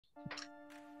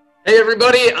Hey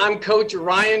everybody, I'm Coach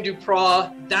Ryan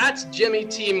DuPraw. That's Jimmy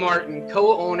T. Martin,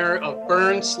 co-owner of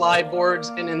Brrrn Slide Boards.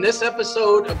 And in this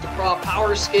episode of DuPraw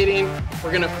Powerskating,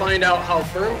 we're going to find out how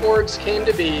Brrrn boards came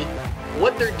to be,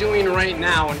 what they're doing right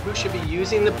now, and who should be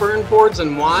using the Brrrn boards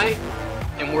and why,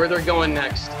 and where they're going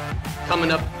next. Coming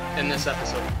up in this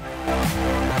episode.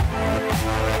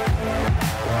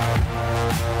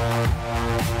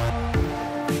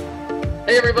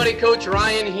 Hey everybody, Coach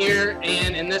Ryan here,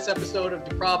 and in this episode of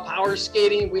DuPraw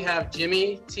Powerskating, we have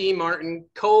Jimmy T. Martin,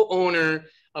 co-owner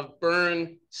of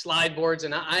Brrrn Slide Boards,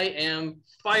 and I am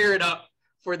fired up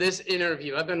for this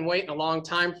interview. I've been waiting a long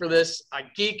time for this. I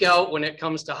geek out when it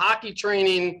comes to hockey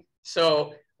training,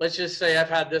 so let's just say I've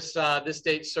had this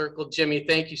date circled. Jimmy,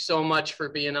 thank you so much for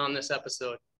being on this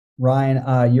episode.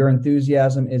 Ryan, your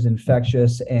enthusiasm is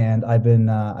infectious, and I've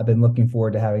been looking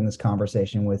forward to having this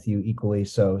conversation with you equally.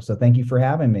 So thank you for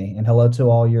having me, and hello to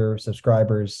all your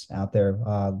subscribers out there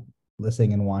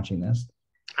listening and watching this.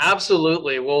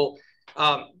 Absolutely. Well,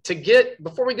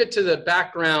 before we get to the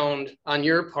background on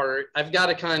your part, I've got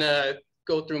to kind of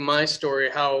go through my story,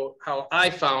 how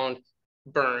I found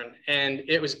Brrrn, and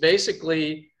it was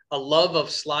basically a love of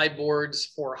slide boards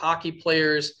for hockey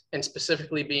players, and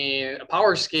specifically being a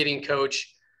power skating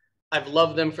coach. I've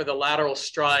loved them for the lateral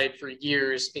stride for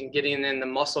years and getting in the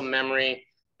muscle memory,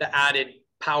 the added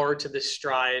power to the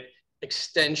stride,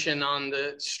 extension on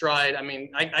the stride. I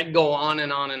mean, I go on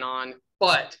and on and on,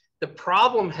 but the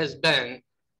problem has been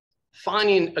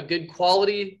finding a good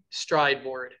quality stride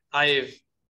board. I've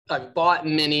bought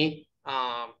many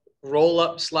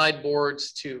roll-up slide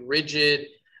boards to rigid.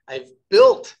 I've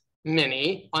built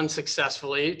many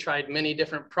unsuccessfully, tried many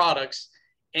different products,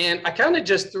 and I kind of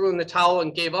just threw in the towel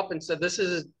and gave up and said, this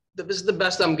is the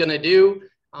best I'm going to do.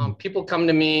 People come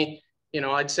to me,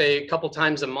 I'd say a couple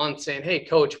times a month saying, hey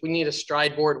coach, we need a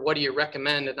stride board. What do you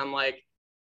recommend? And I'm like,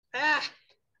 I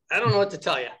don't know what to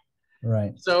tell you.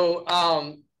 Right. So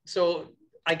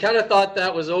I kind of thought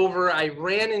that was over. I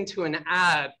ran into an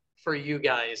ad for you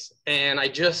guys, and I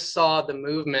just saw the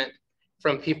movement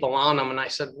from people on them, and I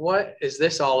said, what is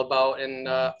this all about? And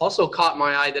also caught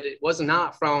my eye that it was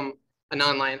not from an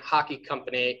online hockey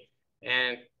company,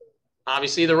 and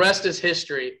obviously the rest is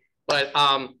history. But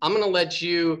I'm going to let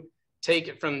you take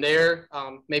it from there.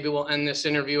 Maybe we'll end this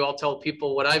interview. I'll tell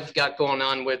people what I've got going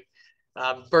on with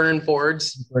Brrrn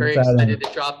boards. Very excited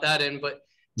to drop that in. But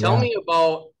tell me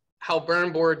about how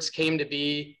Brrrn boards came to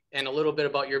be and a little bit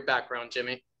about your background,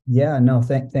 Jimmy. Yeah, no,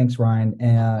 thanks,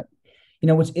 Ryan.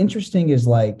 What's interesting is,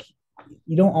 like,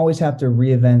 you don't always have to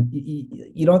reinvent.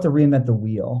 You don't have to reinvent the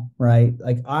wheel, right?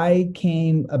 Like, I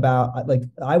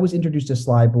was introduced to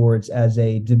slide boards as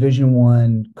a Division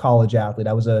I college athlete.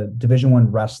 I was a Division I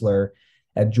wrestler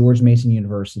at George Mason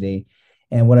University.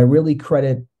 And what I really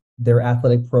credit their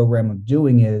athletic program of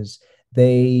doing is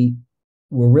they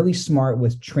were really smart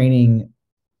with training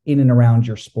in and around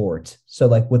your sport. So,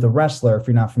 like, with a wrestler, if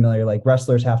you're not familiar, like,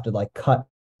 wrestlers have to, like, cut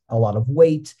a lot of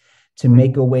weight to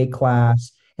make a weight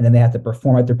class, and then they have to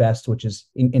perform at their best, which is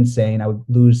insane. I would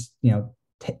lose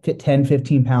 10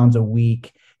 15 pounds a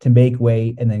week to make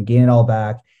weight and then gain it all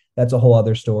back. That's a whole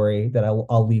other story that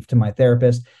I'll leave to my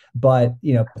therapist. But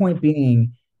point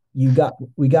being, we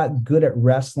got good at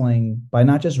wrestling by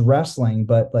not just wrestling,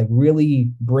 but like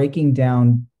really breaking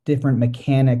down different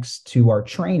mechanics to our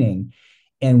training.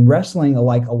 And wrestling,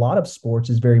 like a lot of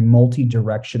sports, is very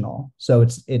multi-directional. So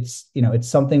it's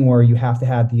something where you have to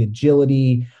have the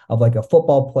agility of like a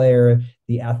football player,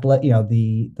 the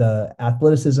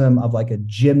athleticism of like a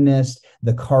gymnast,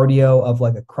 the cardio of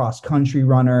like a cross-country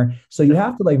runner. So you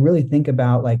have to like really think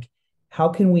about, like, how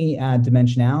can we add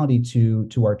dimensionality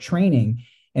to our training?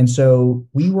 And so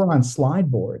we were on slide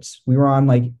boards. We were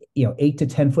on 8 to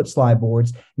 10 foot slide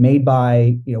boards made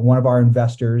by one of our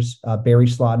investors, Barry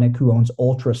Slotnick, who owns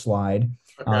Ultra Slide.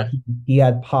 Okay. He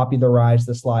had popularized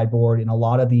the slide board in a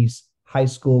lot of these high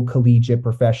school, collegiate,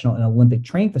 professional, and Olympic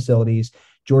training facilities,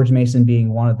 George Mason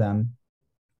being one of them.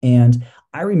 And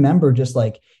I remember just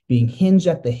like being hinged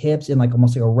at the hips in like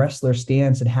almost like a wrestler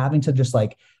stance and having to just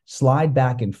like slide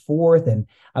back and forth. And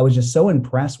I was just so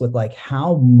impressed with like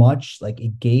how much like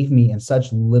it gave me in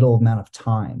such little amount of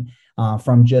time,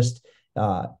 from just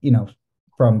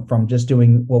from just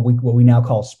doing what we now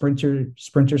call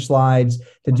sprinter slides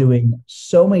to doing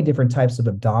so many different types of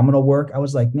abdominal work. I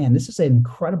was like, man, this is an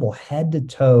incredible head to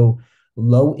toe,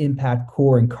 low impact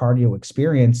core and cardio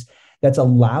experience that's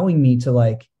allowing me to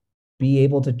like be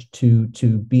able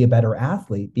to be a better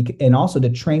athlete, and also to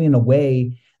train in a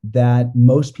way that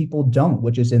most people don't,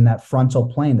 which is in that frontal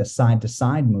plane, the side to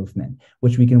side movement,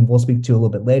 which we'll speak to a little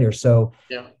bit later. So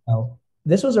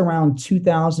this was around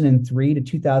 2003 to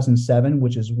 2007,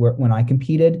 which is when I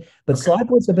competed. But Okay. slide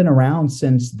boards have been around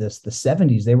since the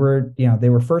 70s. They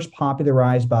were first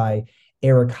popularized by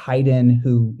Eric Heiden,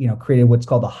 who created what's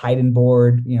called the Heiden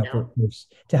board, Yeah.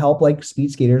 to help like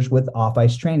speed skaters with off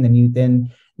ice training.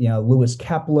 Then Lewis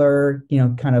Kepler,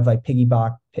 kind of like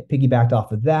piggybacked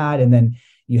off of that, and then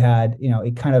you had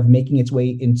it kind of making its way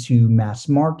into mass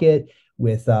market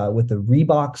with the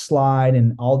Reebok slide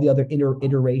and all the other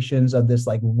iterations of this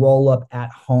like roll up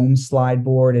at home slide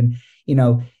board. And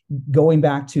going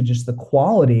back to just the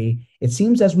quality, it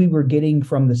seems as we were getting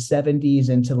from the 70s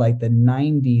into like the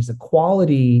 90s, the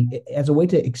quality as a way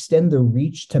to extend the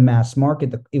reach to mass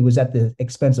market, it was at the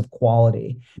expense of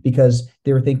quality, because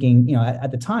they were thinking,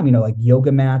 at the time, like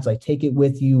yoga mats, like take it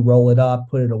with you, roll it up,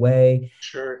 put it away.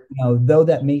 Sure. Though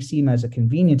that may seem as a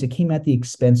convenience, it came at the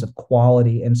expense of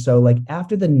quality. And so like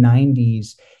after the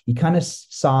 90s, you kind of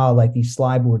saw like these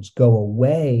slide boards go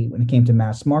away when it came to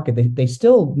mass market. They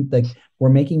still like were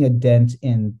making a dent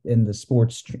in the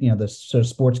sports, the sort of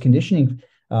sports conditioning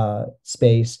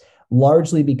space,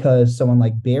 largely because someone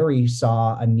like Barry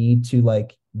saw a need to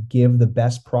like give the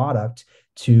best product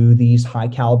to these high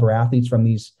caliber athletes from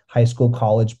these high school,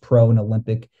 college, pro, and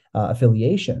Olympic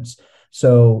affiliations.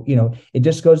 So, it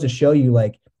just goes to show you,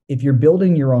 like, if you're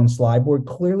building your own slide board,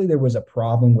 clearly there was a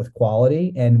problem with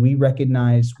quality. And we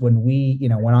recognize when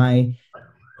I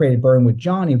created Brrrn with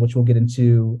Johnny, which we'll get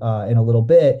into in a little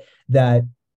bit, that,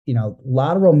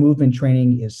 lateral movement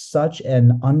training is such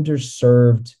an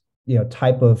underserved,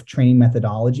 type of training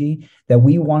methodology that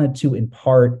we wanted to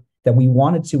impart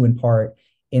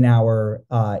in our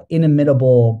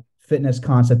inimitable fitness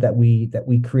concept that we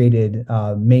created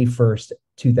May 1st,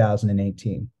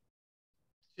 2018.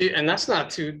 And that's not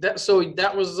too that. So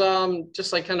that was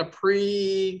just like kind of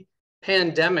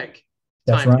pre-pandemic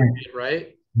That's time right. period,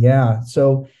 right? Yeah.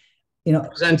 So,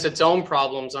 Presents its own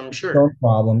problems, I'm no sure.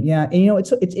 problem. Yeah. And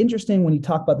it's interesting when you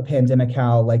talk about the pandemic,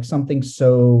 how like something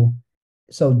so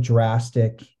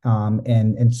drastic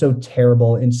and so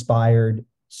terrible inspired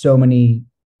so many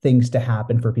things to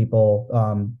happen for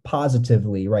people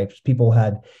positively, right?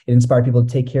 It inspired people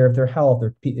to take care of their health,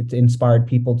 or it inspired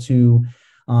people to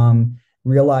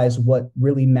realize what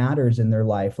really matters in their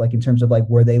life, like in terms of like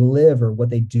where they live or what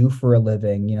they do for a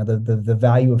living, the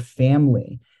value of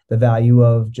family, the value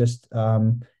of just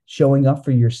showing up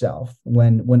for yourself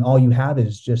when all you have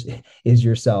is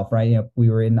yourself, right? We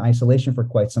were in isolation for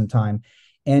quite some time.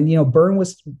 And Brrrn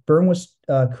was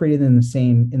created in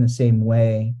the same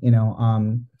way.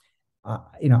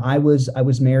 I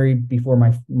was married before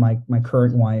my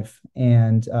current wife,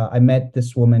 and I met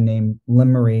this woman named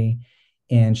Lynn Marie,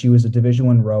 and she was a Division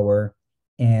I rower,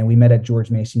 and we met at George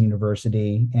Mason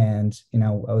University. And I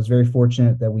was very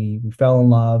fortunate that we fell in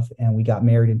love, and we got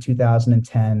married in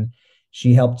 2010.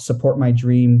 She helped support my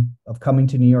dream of coming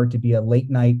to New York to be a late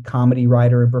night comedy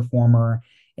writer and performer,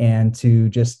 and to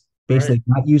just basically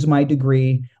not use my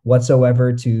degree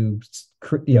whatsoever to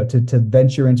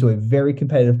venture into a very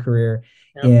competitive career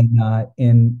Yep.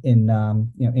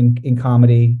 in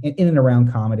comedy, in and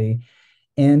around comedy.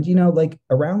 And like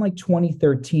around like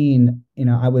 2013,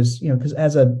 I was, because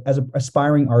as a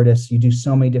aspiring artist, you do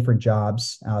so many different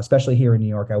jobs, especially here in New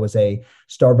York. I was a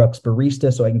Starbucks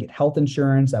barista, so I can get health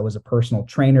insurance. I was a personal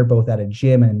trainer, both at a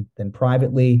gym and then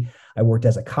privately. I worked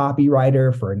as a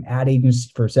copywriter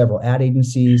for several ad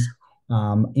agencies.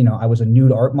 I was a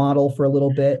nude art model for a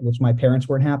little bit, which my parents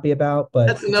weren't happy about, but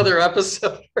That's another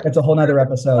episode. that's a whole nother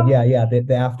episode. Yeah.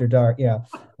 The after dark. Yeah.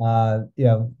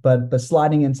 But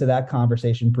sliding into that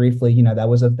conversation briefly, that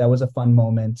was a fun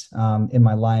moment in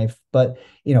my life. But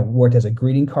worked as a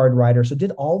greeting card writer. So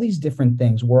did all these different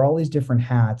things, wore all these different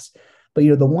hats. But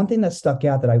the one thing that stuck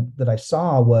out that I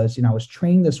saw was, I was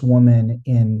training this woman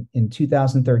in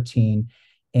 2013,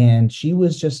 and she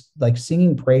was just like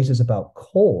singing praises about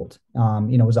cold.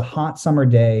 It was a hot summer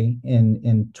day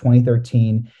in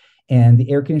 2013, and the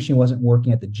air conditioning wasn't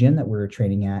working at the gym that we were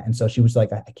training at. And so she was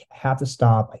like, I have to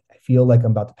stop. I feel like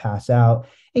I'm about to pass out.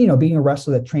 And, being a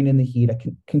wrestler that trained in the heat, I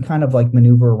can kind of like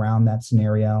maneuver around that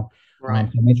scenario.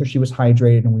 Right. To make sure she was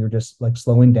hydrated, and we were just like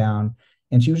slowing down.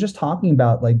 And she was just talking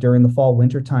about like during the fall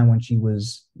winter time when she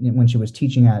was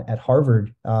teaching at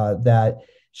Harvard, that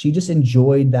she just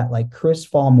enjoyed that like crisp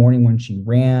fall morning when she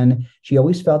ran. She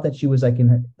always felt that she was like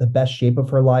in the best shape of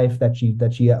her life, that she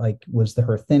like was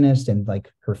her thinnest and like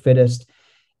her fittest.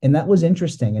 And that was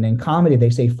interesting. And in comedy, they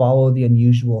say follow the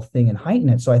unusual thing and heighten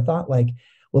it. So I thought, like,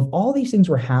 well, if all these things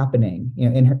were happening,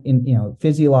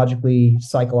 physiologically,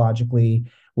 psychologically,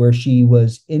 where she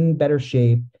was in better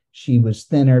shape, she was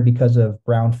thinner because of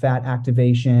brown fat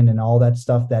activation and all that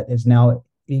stuff that has now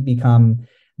become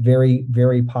very,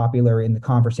 very popular in the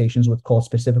conversations with Cole,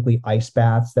 specifically ice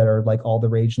baths that are like all the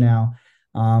rage now.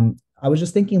 I was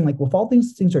just thinking, like, well, if all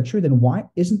these things are true, then why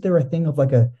isn't there a thing of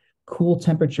like a cool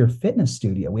temperature fitness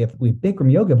studio? We have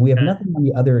Bikram yoga, but we have nothing on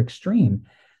the other extreme.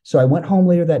 So I went home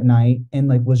later that night and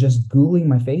like was just Googling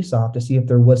my face off to see if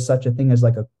there was such a thing as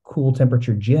like a cool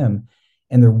temperature gym.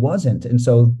 And there wasn't. And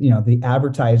so, the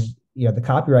advertised, the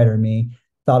copywriter in me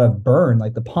thought of burn,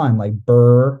 like the pun, like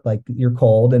burr, like you're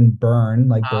cold, and burn,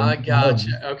 like burn.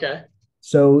 Gotcha. Okay.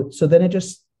 So then it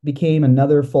just became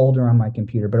another folder on my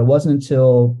computer. But it wasn't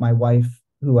until my wife,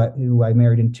 who I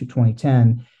married in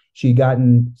 2010, she'd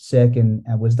gotten sick and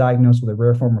was diagnosed with a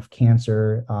rare form of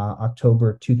cancer,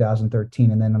 October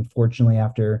 2013. And then unfortunately,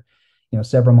 after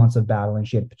several months of battling,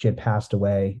 she had passed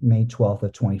away May 12th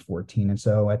of 2014. And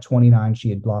so at 29, she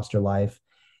had lost her life.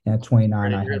 And at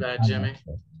 29, I hear that, Jimmy.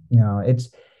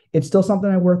 It's still something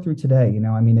I work through today.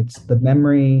 I mean, it's the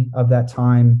memory of that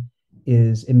time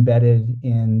is embedded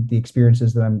in the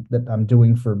experiences that I'm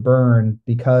doing for Brrrn,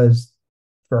 because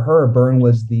for her, Brrrn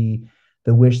was the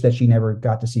wish that she never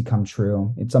got to see come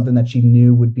true. It's something that she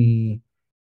knew would be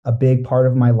a big part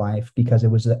of my life, because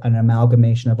it was an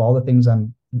amalgamation of all the things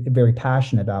I'm very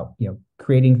passionate about,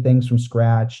 creating things from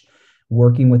scratch,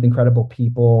 working with incredible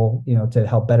people, to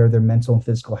help better their mental and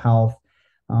physical health.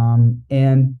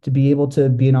 And to be able to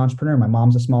be an entrepreneur. My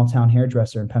mom's a small town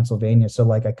hairdresser in Pennsylvania. So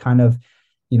like, I kind of,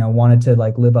 wanted to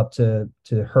like live up to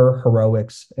her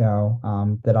heroics,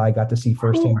 that I got to see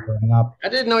firsthand growing up. I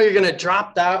didn't know you're going to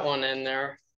drop that one in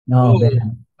there. No,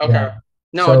 man. Okay. Yeah.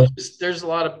 No, there's a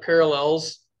lot of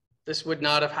parallels. This would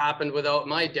not have happened without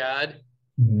my dad.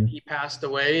 Mm-hmm. He passed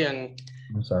away, and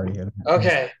I'm sorry to hear that.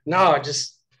 Okay. No,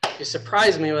 you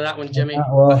surprised me with that one, Jimmy.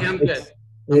 Well, I'm good.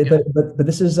 But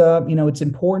this is it's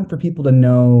important for people to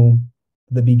know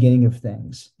the beginning of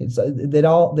things. They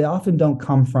often don't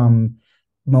come from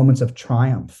moments of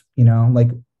triumph.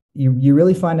 Like you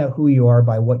really find out who you are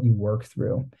by what you work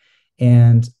through.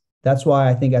 And that's why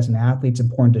I think as an athlete, it's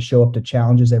important to show up to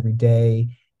challenges every day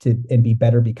and be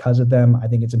better because of them. I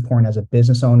think it's important as a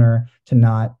business owner to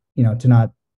not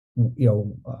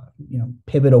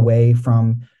pivot away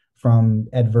from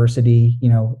adversity.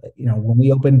 When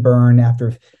we opened Brrrn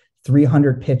after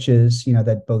 300 pitches,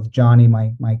 that both Johnny,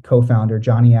 my co-founder,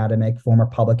 Johnny Adamek, former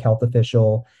public health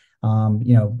official,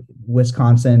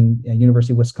 Wisconsin,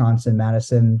 University of Wisconsin,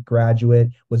 Madison graduate,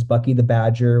 was Bucky the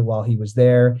Badger while he was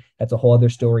there. That's a whole other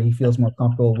story. He feels more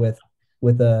comfortable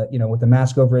with a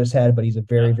mask over his head, but he's a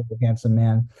very, very handsome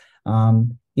man.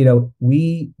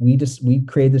 We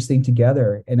created this thing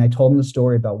together, and I told him the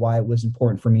story about why it was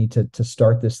important for me to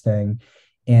start this thing.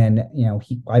 And,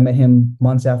 I met him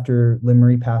months after Lynn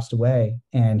Marie passed away,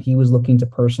 and he was looking to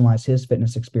personalize his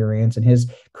fitness experience and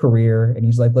his career. And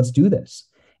he's like, let's do this.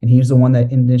 And he was the one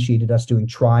that initiated us doing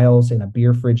trials in a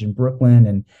beer fridge in Brooklyn,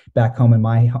 and back home in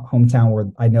my hometown, where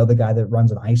I know the guy that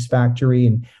runs an ice factory.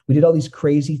 And we did all these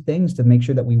crazy things to make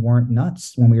sure that we weren't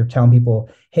nuts when we were telling people,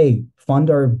 hey,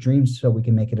 fund our dreams so we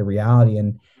can make it a reality.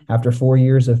 And after 4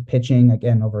 years of pitching,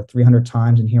 again, over 300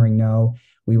 times and hearing no,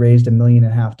 we raised $1.5 million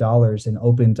and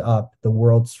opened up the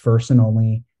world's first and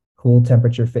only cool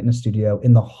temperature fitness studio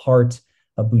in the heart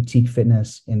of boutique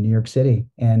fitness in New York City.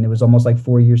 And it was almost like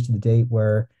 4 years to the date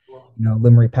where,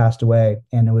 Lynn Marie passed away.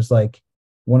 And it was like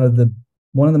one of the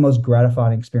most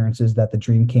gratifying experiences that the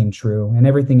dream came true, and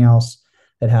everything else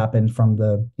that happened from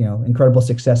the, incredible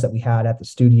success that we had at the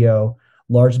studio,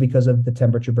 largely because of the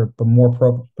temperature, but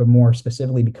more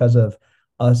specifically because of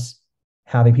us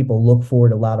having people look forward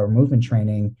to lateral movement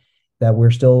training, that we're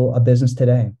still a business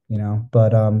today,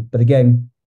 but again,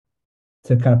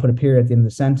 to kind of put a period at the end of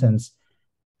the sentence,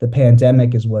 the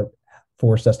pandemic is what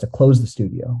forced us to close the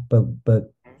studio.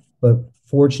 But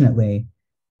fortunately,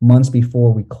 months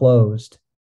before we closed,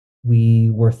 we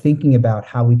were thinking about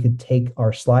how we could take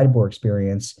our slide board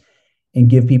experience and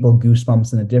give people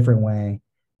goosebumps in a different way,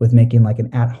 with making like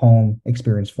an at-home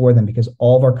experience for them, because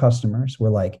all of our customers were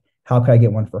like, how could I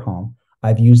get one for home?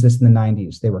 I've used this in the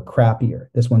 90s. They were crappier.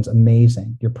 This one's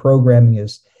amazing. Your programming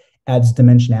adds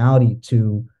dimensionality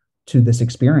to this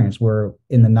experience, where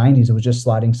in the 90s, it was just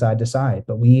sliding side to side.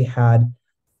 But we had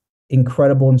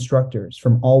incredible instructors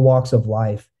from all walks of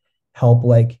life help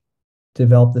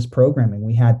develop this programming.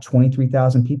 We had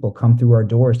 23,000 people come through our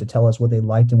doors to tell us what they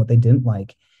liked and what they didn't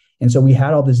like. And so we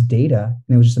had all this data,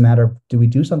 and it was just a matter of, do we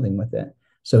do something with it?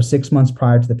 So 6 months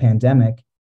prior to the pandemic,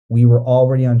 we were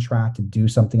already on track to do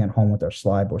something at home with our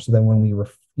slide board. So then when we were,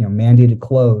 mandated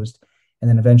closed, and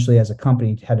then eventually as a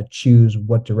company had to choose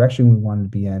what direction we wanted to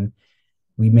be in,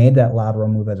 we made that lateral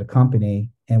move as a company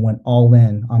and went all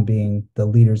in on being the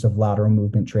leaders of lateral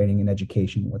movement training and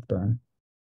education with Brrrn.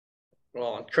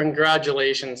 Well,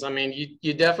 congratulations. I mean,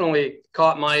 you definitely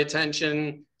caught my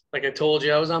attention. Like I told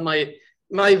you, I was on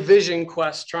my vision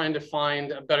quest trying to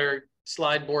find a better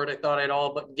slide board. I thought I'd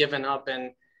all but given up,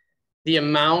 and the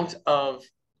amount of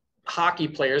hockey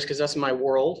players, because that's my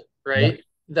world, Yeah. right?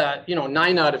 That,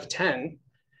 9 out of 10,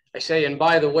 I say, and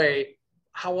by the way,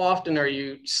 how often are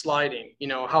you sliding?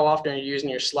 How often are you using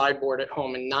your slide board at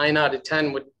home? And 9 out of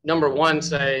 10 would, number one,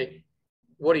 say,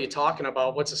 what are you talking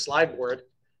about? What's a slide board?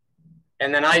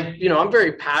 And then I'm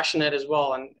very passionate as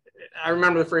well. And I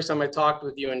remember the first time I talked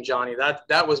with you and Johnny,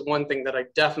 that was one thing that I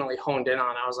definitely honed in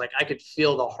on. I was like, I could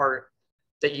feel the heart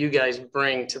that you guys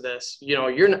bring to this.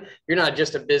 You're not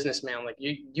just a businessman. Like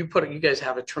you guys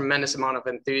have a tremendous amount of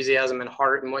enthusiasm and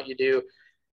heart in what you do.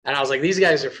 And I was like, these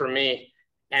guys are for me.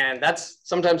 And that's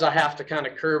sometimes I have to kind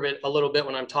of curb it a little bit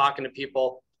when I'm talking to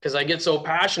people, because I get so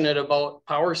passionate about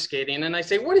power skating. And I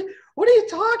say, what are you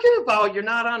talking about? You're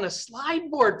not on a slide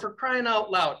board, for crying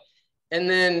out loud. And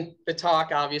then the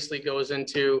talk obviously goes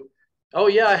into, oh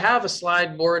yeah, I have a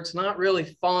slide board. It's not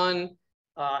really fun.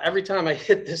 Every time I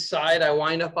hit this side, I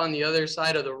wind up on the other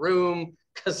side of the room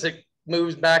because it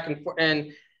moves back and forth.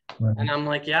 And I'm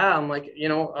like, yeah,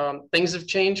 things have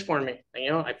changed for me.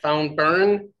 I found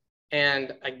Brrrn,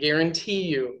 and I guarantee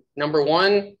you, number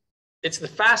one, it's the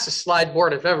fastest slide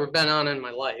board I've ever been on in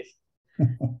my life.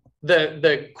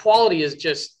 The quality is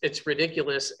it's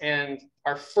ridiculous. And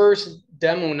our first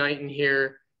demo night in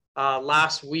here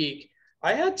last week,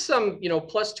 I had some,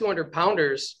 plus 200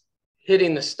 pounders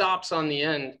hitting the stops on the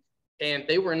end, and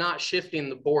they were not shifting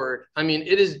the board. I mean,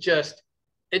 it's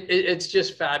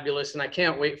just fabulous. And I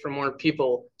can't wait for more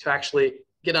people to actually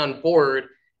get on board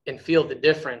and feel the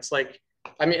difference.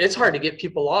 It's hard to get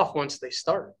people off once they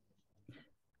start.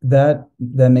 That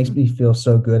makes me feel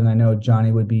so good. And I know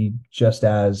Johnny would be just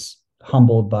as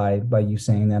humbled by you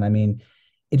saying that. I mean,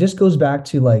 it just goes back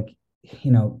to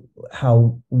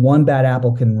how one bad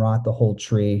apple can rot the whole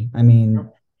tree. I mean,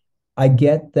 I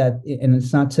get that, and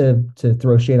it's not to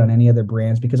throw shade on any other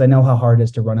brands, because I know how hard it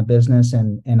is to run a business,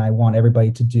 and I want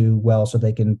everybody to do well so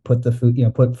they can put the food,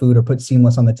 put food or put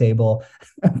Seamless on the table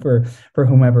for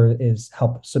whomever is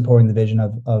help supporting the vision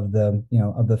of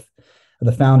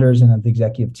the founders and of the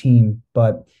executive team.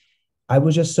 But I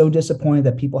was just so disappointed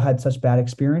that people had such bad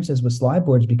experiences with slide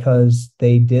boards, because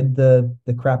they did the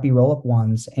crappy roll up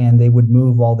ones and they would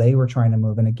move while they were trying to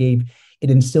move, and it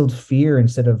instilled fear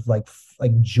instead of like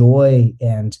joy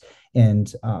and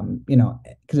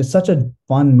because it's such a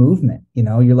fun movement.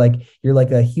 You're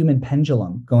like a human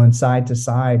pendulum going side to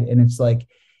side, and it's like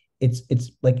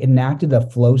enacted a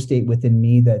flow state within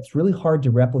me that's really hard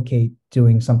to replicate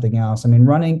doing something else. I mean,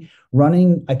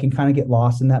 running, I can kind of get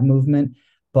lost in that movement,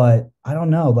 but I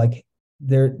don't know, like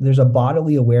there's a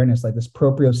bodily awareness, like this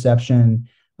proprioception,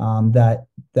 that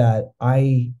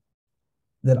I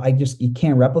just, you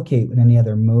can't replicate with any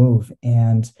other move.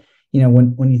 And,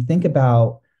 when you think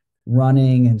about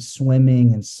running and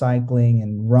swimming and cycling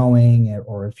and rowing,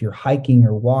 or if you're hiking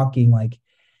or walking,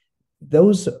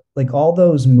 all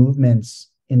those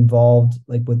movements involved,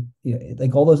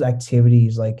 with all those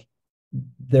activities,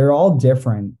 they're all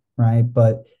different, right?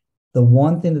 But the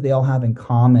one thing that they all have in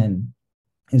common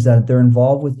is that they're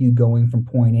involved with you going from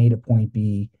point A to point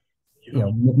B,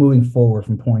 moving forward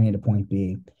from point A to point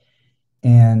B.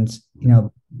 And,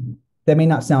 that may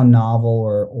not sound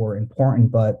novel or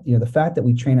important, but, the fact that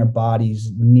we train our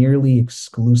bodies nearly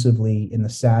exclusively in the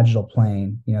sagittal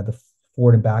plane, the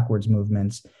forward and backwards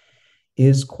movements,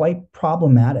 is quite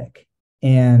problematic.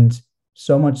 And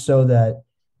so much so that,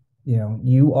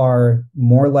 you are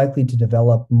more likely to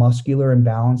develop muscular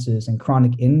imbalances and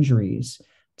chronic injuries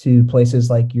to places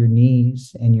like your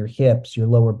knees and your hips, your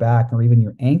lower back, or even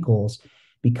your ankles,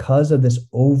 because of this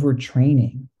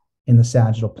overtraining in the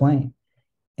sagittal plane.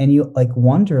 And you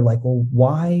wonder, well,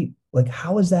 why,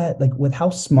 how is that, with how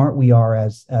smart we are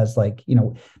as and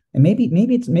maybe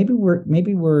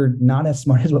we're not as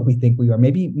smart as what we think we are.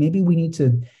 Maybe we need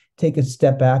to take a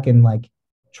step back and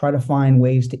try to find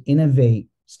ways to innovate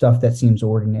stuff that seems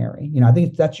ordinary. I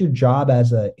think that's your job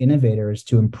as an innovator, is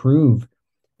to improve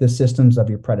the systems of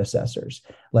your predecessors.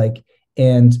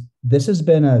 And this has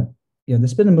been a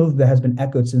move that has been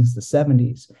echoed since the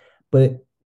 70s, but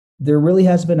there really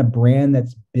has been a brand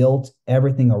that's built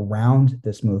everything around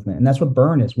this movement. And that's what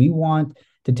Brrrn is. We want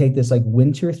to take this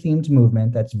winter themed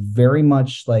movement that's very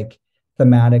much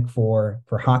thematic for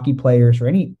hockey players, or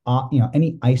any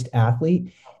iced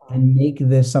athlete, and make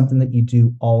this something that you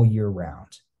do all year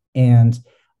round. And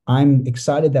I'm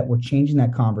excited that we're changing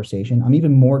that conversation. I'm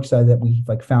even more excited that we've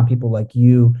found people like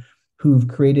you who've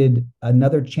created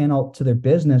another channel to their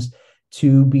business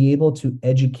to be able to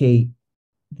educate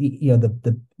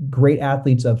the great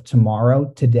athletes of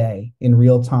tomorrow, today, in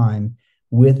real time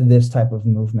with this type of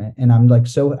movement. And I'm like,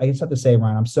 so I just have to say,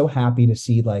 Ryan, I'm so happy to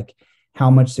see like how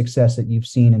much success that you've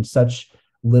seen in such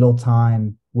little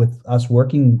time with us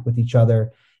working with each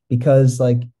other, because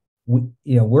like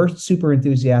we're super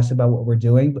enthusiastic about what we're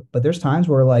doing, but there's times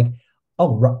where like,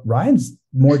 oh, Ryan's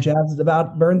more jazzed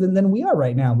about Brrrn than we are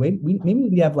right now. Maybe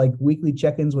we have like weekly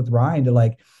check-ins with Ryan to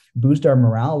like boost our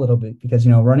morale a little bit, because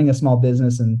running a small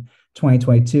business in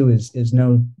 2022 is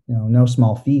no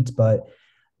small feat. But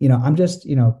I'm just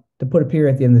to put a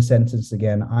period at the end of the sentence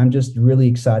again, I'm just really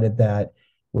excited that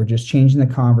we're just changing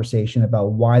the conversation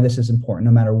about why this is important,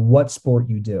 no matter what sport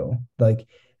you do. Like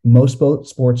most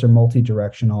sports are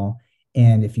multi-directional.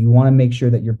 And if you want to make sure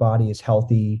that your body is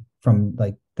healthy from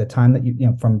like the time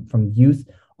that from youth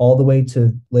all the way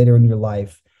to later in your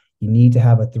life, you need to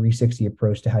have a 360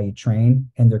 approach to how you train.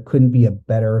 And there couldn't be a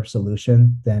better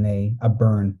solution than a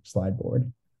Brrrn slide board.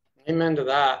 Amen to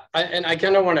that. I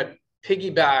kind of want to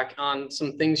piggyback on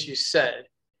some things you said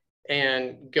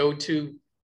and go to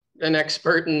an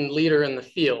expert and leader in the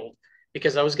field,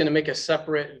 because I was going to make a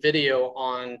separate video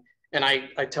on, and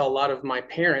I tell a lot of my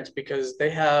parents, because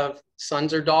they have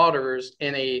sons or daughters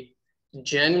in a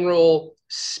general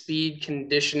speed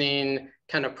conditioning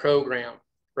kind of program,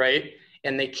 right?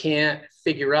 And they can't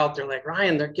figure out, they're like,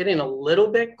 Ryan, they're getting a little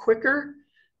bit quicker,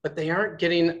 but they aren't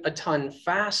getting a ton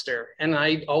faster. And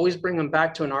I always bring them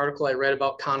back to an article I read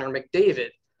about Connor McDavid,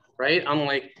 right? I'm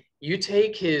like, you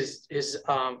take his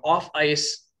off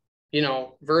ice,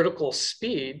 vertical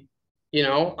speed,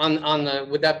 on the,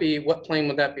 would that be, what plane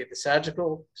would that be? The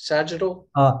sagittal?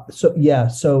 So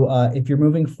if you're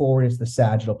moving forward, it's the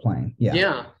sagittal plane.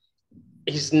 Yeah.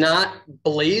 He's not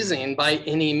blazing by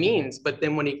any means, but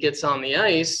then when he gets on the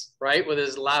ice, right, with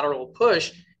his lateral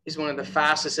push, he's one of the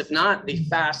fastest, if not the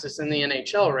fastest in the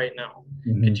NHL right now.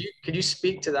 Mm-hmm. Could you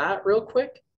speak to that real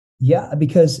quick? Yeah,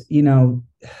 because,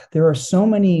 there are so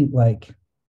many, like,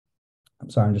 I'm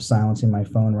sorry, I'm just silencing my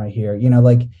phone right here.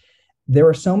 Like there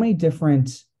are so many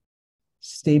different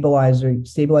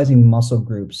stabilizing muscle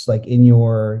groups, like in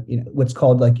your, what's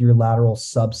called like your lateral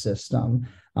subsystem,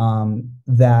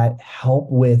 that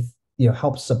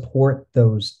help support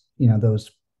those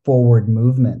forward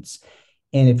movements.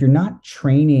 And if you're not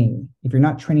training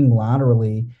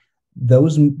laterally,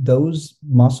 those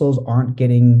muscles aren't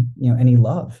getting, any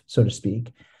love, so to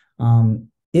speak.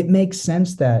 It makes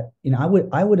sense that,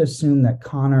 I would assume that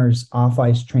Connor's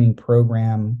off-ice training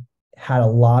program had a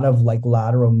lot of like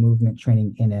lateral movement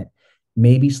training in it,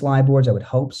 maybe slide boards. I would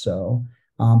hope so.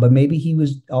 But maybe he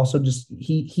was also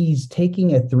he's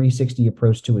taking a 360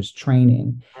 approach to his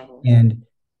training. And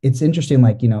it's interesting,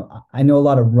 like, I know a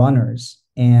lot of runners,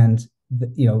 and,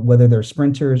 whether they're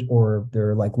sprinters or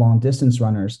they're like long distance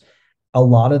runners, a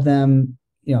lot of them,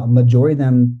 majority of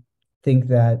them think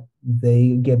that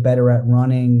they get better at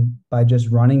running by just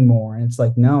running more. And it's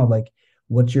like, no, like,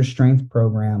 what's your strength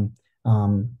program?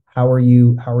 How are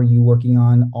you working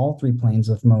on all three planes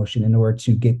of motion in order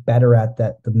to get better at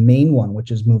the main one, which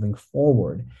is moving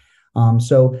forward?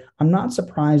 So I'm not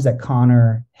surprised that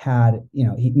Connor had,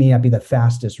 he may not be the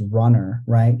fastest runner,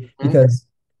 right? Mm-hmm. Because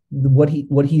what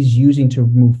he's using to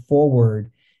move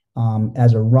forward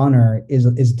as a runner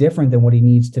is different than what he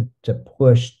needs to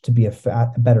push to be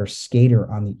a better skater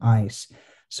on the ice.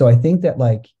 So I think that,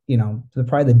 like,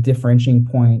 probably the differentiating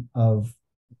point of,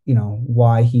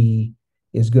 why he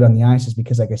is good on the ice is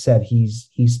because, like I said, he's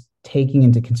taking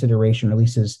into consideration, or at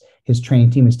least his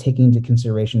training team is taking into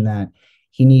consideration, that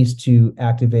he needs to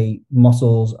activate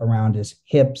muscles around his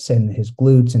hips and his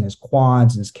glutes and his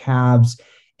quads and his calves,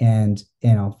 and,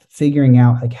 figuring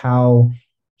out like how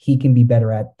he can be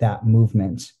better at that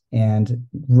movement. And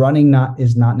running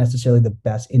is not necessarily the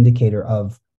best indicator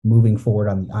of moving forward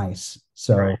on the ice.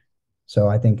 So, right. So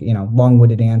I think,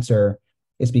 long-winded answer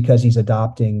is because he's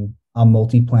adopting a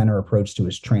multi-planner approach to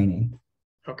his training.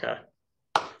 Okay.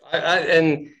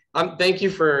 Thank you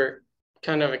for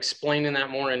kind of explaining that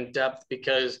more in depth,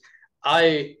 because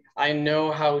I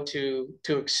know how to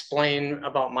explain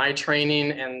about my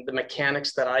training and the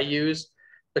mechanics that I use,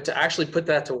 but to actually put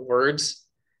that to words,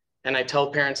 and I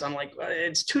tell parents, I'm like,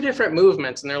 it's two different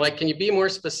movements, and they're like, can you be more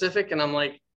specific? And I'm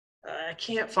like, I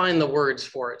can't find the words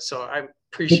for it. So I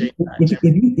appreciate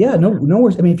that. No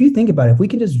worries. I mean, if you think about it, if we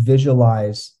can just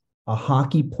visualize a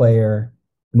hockey player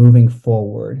moving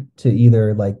forward to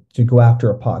either like to go after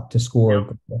a puck, to score a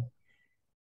goal,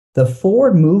 the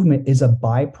forward movement is a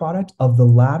byproduct of the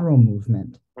lateral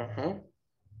movement. Mm-hmm.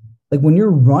 Like when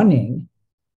you're running,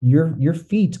 your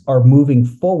feet are moving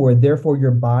forward, therefore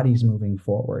your body's moving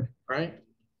forward. Right.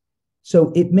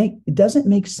 So it doesn't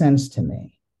make sense to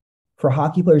me for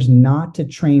hockey players not to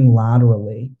train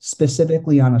laterally,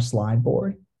 specifically on a slide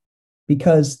board,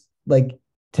 because like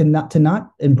to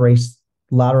not embrace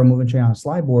lateral movement training on a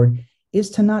slide board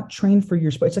is to not train for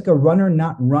your sport. It's like a runner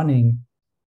not running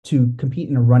to compete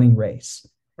in a running race.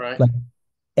 Right. Like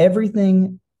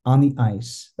everything on the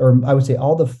ice, or I would say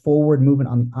all the forward movement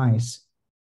on the ice,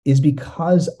 is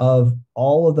because of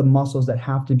all of the muscles that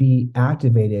have to be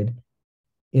activated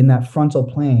in that frontal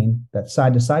plane, that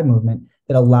side to side movement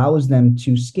that allows them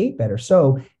to skate better.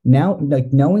 So now,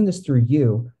 like knowing this through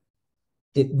you,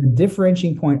 the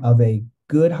differentiating point of a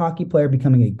good hockey player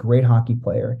becoming a great hockey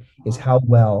player is how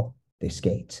well they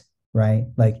skate, right?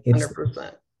 Like it's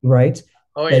 100%. right.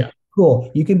 Oh like, yeah.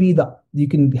 Cool. You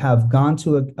can have gone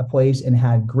to a place and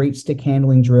had great stick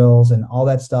handling drills and all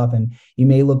that stuff, and you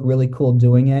may look really cool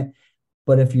doing it.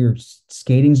 But if your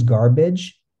skating's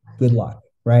garbage, good luck,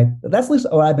 right? That's at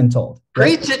least what I've been told.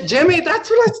 Right? Preach it, Jimmy. That's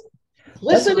what I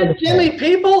listen to, Jimmy,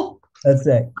 people. That's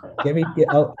it.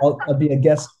 I'll be a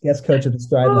guest coach at the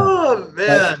Stride Lab. Oh man.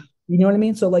 But, you know what I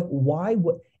mean? So like, why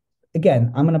would,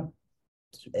 again, I'm gonna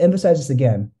emphasize this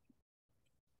again.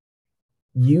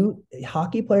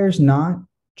 Hockey players not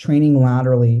training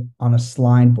laterally on a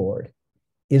slide board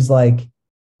is like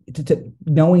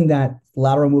knowing that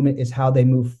lateral movement is how they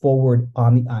move forward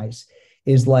on the ice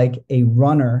is like a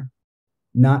runner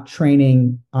not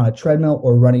training on a treadmill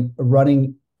or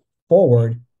running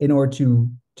forward in order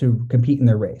to compete in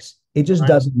their race. It just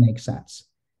doesn't make sense.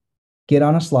 Get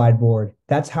on a slide board.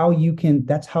 That's how you can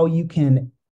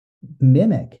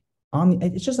mimic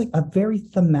it's just like a very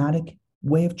thematic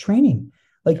way of training.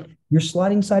 Like you're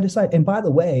sliding side to side. And by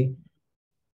the way,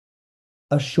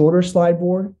 a shorter slide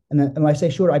board, and when I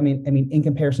say shorter, I mean in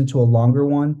comparison to a longer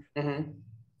one,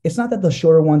 it's not that the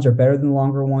shorter ones are better than the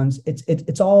longer ones.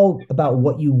 It's all about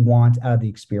what you want out of the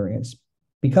experience.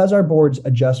 Because our boards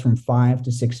adjust from 5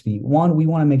 to 6 feet. One, we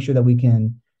want to make sure that we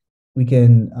can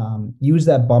use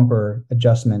that bumper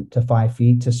adjustment to 5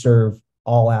 feet to serve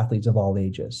all athletes of all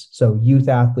ages. So youth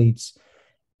athletes,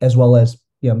 as well as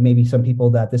maybe some people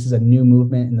that this is a new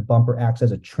movement and the bumper acts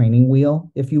as a training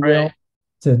wheel, if you will,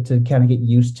 to kind of get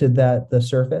used to the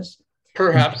surface.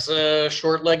 Perhaps a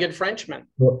short-legged Frenchman.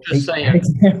 Just saying.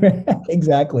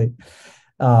 Exactly.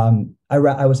 I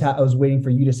was waiting for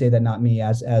you to say that, not me,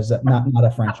 as not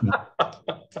a Frenchman,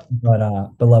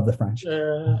 but love the French,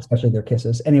 especially their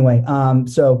kisses. Anyway,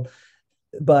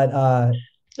 like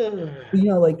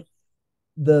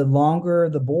the longer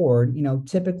the board,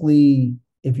 typically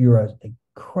if you're an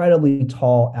incredibly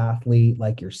tall athlete,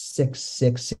 like you're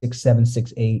 6'6", 6'7",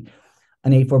 6'8",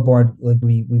 an 8-foot board would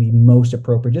be most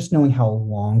appropriate, just knowing how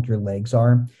long your legs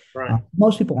are. Right.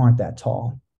 Most people aren't that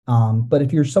tall. But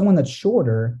if you're someone that's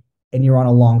shorter and you're on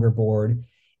a longer board,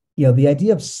 the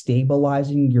idea of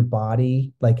stabilizing your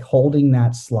body, like holding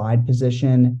that slide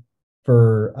position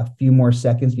for a few more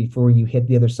seconds before you hit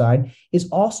the other side, is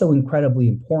also incredibly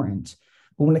important.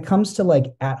 But when it comes to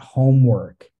like at home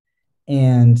work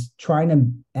and trying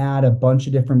to add a bunch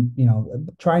of different,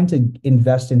 trying to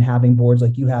invest in having boards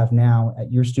like you have now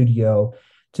at your studio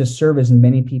to serve as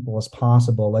many people as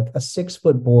possible, like a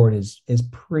 6-foot board is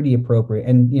pretty appropriate.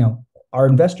 And, our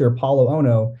investor, Apollo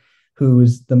Ono,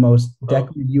 who's the most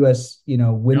decorated U.S.,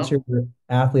 winter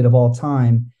athlete of all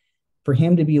time, for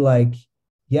him to be like,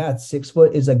 yeah, 6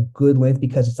 foot is a good length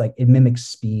because it's like, it mimics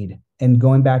speed. And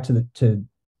going back to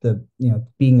the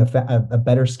being a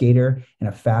better skater and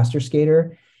a faster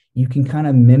skater, you can kind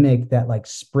of mimic that like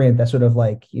sprint, that sort of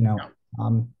like,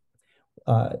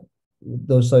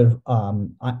 those sort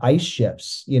of ice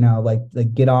shifts,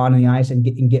 like get on the ice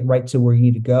and get right to where you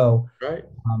need to go. Right.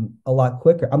 A lot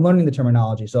quicker. I'm learning the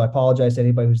terminology, so I apologize to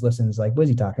anybody who's listening. Is like, what is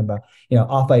he talking about?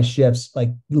 Off ice shifts, like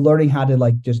learning how to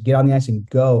like just get on the ice and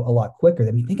go a lot quicker.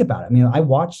 I mean, think about it. I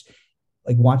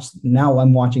now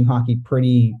I'm watching hockey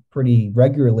pretty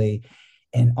regularly,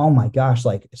 and oh my gosh,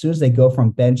 like as soon as they go from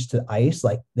bench to ice,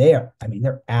 like they're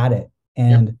at it.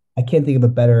 And I can't think of a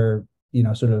better,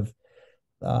 sort of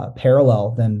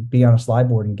parallel than being on a slide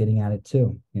board and getting at it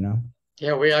too,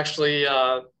 Yeah, we actually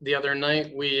the other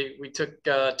night we took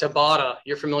Tabata.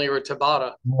 You're familiar with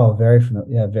Tabata? Oh, very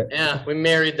familiar. Yeah, Yeah, we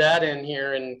married that in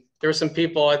here, and there were some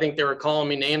people, I think they were calling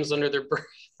me names under their breath.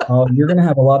 Oh, you're gonna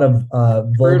have a lot of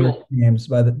vulgar names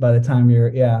by the time you're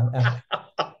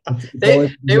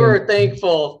They were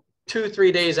thankful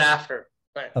 2-3 days after,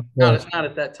 but not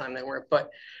at that time they weren't.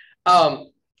 But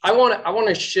I want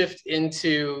to shift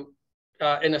into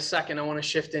in a second. I want to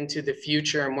shift into the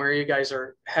future and where you guys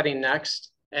are heading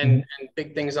next, and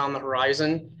big things on the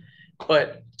horizon.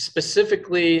 But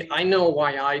specifically, I know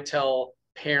why I tell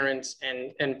parents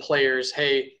and players,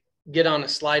 hey, get on a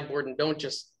slide board and don't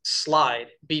just slide,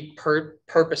 be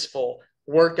purposeful,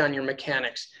 work on your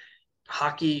mechanics.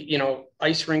 Hockey,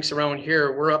 ice rinks around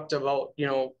here, we're up to about,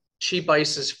 cheap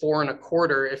ice is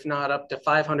 $4.25, if not up to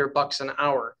 $500 an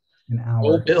hour. An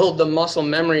Go hour. build the muscle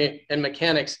memory and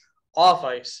mechanics off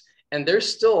ice. And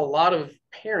there's still a lot of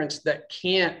parents that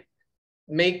can't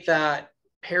make that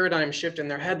paradigm shift in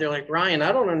their head. They're like, Ryan,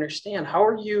 I don't understand. How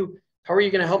are you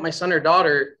going to help my son or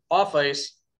daughter off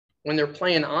ice when they're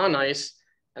playing on ice?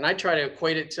 And I try to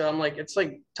equate it to, I'm like, it's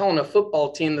like telling a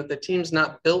football team that the team's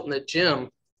not built in the gym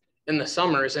in the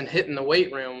summers and hitting the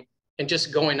weight room and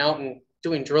just going out and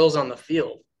doing drills on the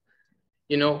field.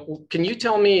 Can you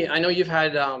tell me, I know you've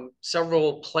had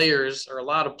several players, or a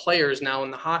lot of players now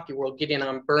in the hockey world, getting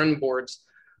on burn boards.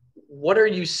 What are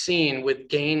you seeing with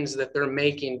gains that they're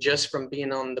making just from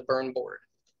being on the burn board?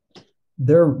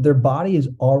 Their body is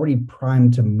already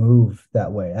primed to move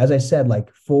that way. As I said,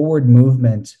 like forward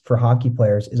movement for hockey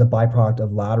players is a byproduct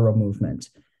of lateral movement.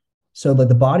 So like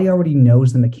the body already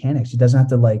knows the mechanics. It doesn't have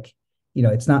to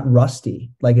it's not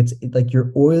rusty. Like it's like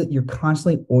you're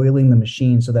constantly oiling the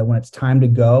machine so that when it's time to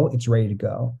go, it's ready to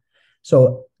go.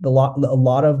 So a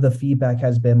lot of the feedback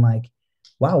has been like,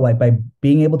 wow, like by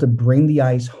being able to bring the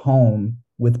ice home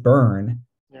with Brrrn,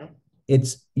 yeah,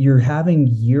 you're having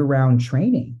year-round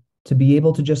training to be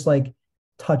able to just like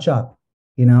touch up.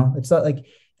 It's not like,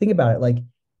 think about it. Like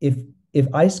if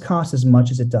ice costs as much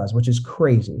as it does, which is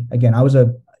crazy. Again,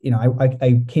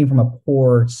 I came from a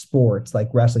poor sports like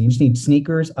wrestling. You just need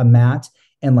sneakers, a mat,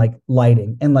 and like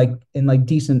lighting and like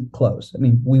decent clothes. I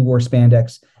mean, we wore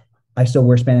spandex. I still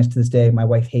wear spandex to this day. My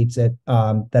wife hates it.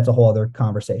 That's a whole other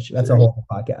conversation. That's a whole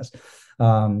podcast.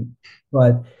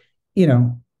 But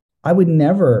I would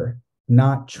never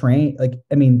not train.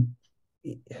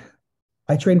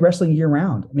 I trained wrestling year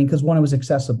round. Because one, it was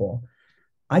accessible.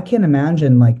 I can't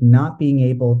imagine like not being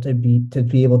able to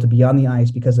be able to be on the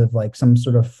ice because of like some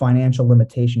sort of financial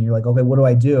limitation. You're like, okay, what do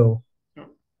I do?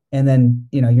 And then,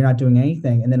 you're not doing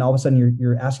anything. And then all of a sudden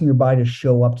you're asking your body to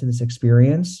show up to this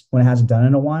experience when it hasn't done it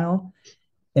in a while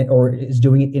or is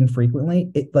doing it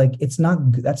infrequently. That's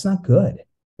not good.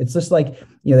 It's just like,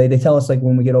 they tell us like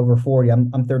when we get over 40,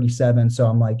 I'm 37. So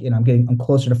I'm like, I'm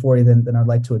closer to 40 than I'd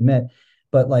like to admit.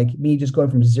 But like me just going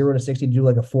from 0 to 60 to do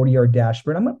like a 40-yard dash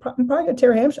sprint, I'm probably going to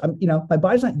tear a hamstring. My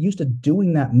body's not used to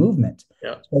doing that movement.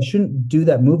 Yeah. So I shouldn't do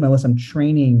that movement unless I'm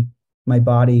training my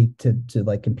body to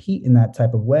like compete in that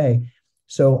type of way.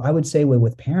 So I would say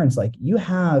with parents, like you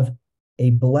have a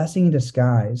blessing in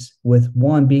disguise with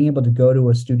one, being able to go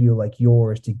to a studio like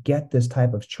yours to get this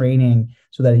type of training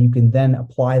so that you can then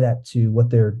apply that to what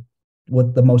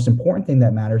the most important thing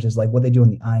that matters is like what they do on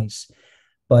the ice.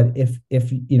 But if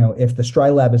the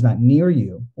Stry Lab is not near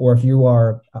you, or if you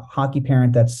are a hockey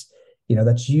parent that's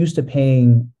used to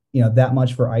paying, that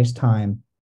much for ice time,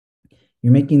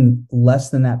 you're making less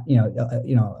than that,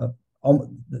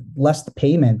 less the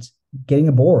payment getting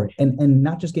aboard and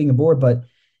not just getting aboard, but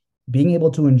being able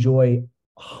to enjoy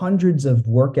hundreds of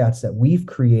workouts that we've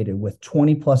created with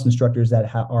 20 plus instructors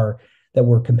that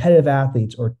were competitive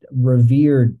athletes or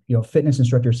revered, fitness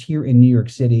instructors here in New York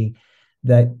City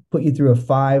that put you through a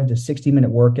 5 to 60-minute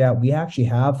workout. We actually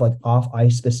have like off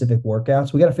ice specific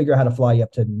workouts. We got to figure out how to fly you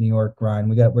up to New York, Ryan.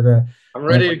 I'm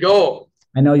ready to go.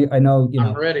 I know,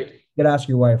 I'm ready. You got to ask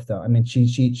your wife though.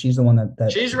 She's the one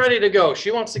that she's ready to go. She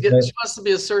wants to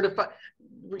be a certified.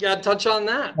 We got to touch on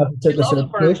that. She loves the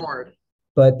burn board.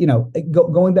 But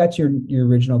going back to your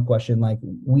original question, like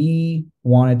we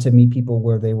wanted to meet people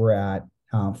where they were at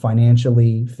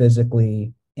financially,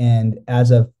 physically, and as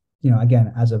a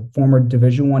former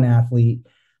Division I athlete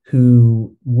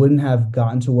who wouldn't have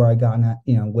gotten to where I gotten at,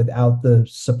 without the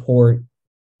support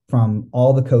from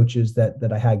all the coaches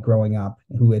that I had growing up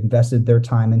who invested their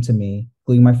time into me,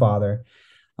 including my father.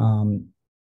 I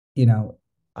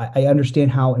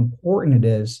understand how important it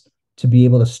is to be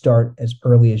able to start as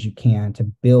early as you can, to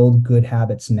build good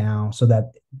habits now so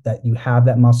that you have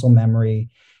that muscle memory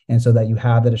and so that you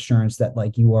have that assurance that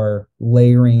like you are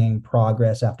layering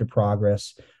progress after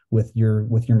progress with your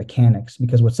mechanics.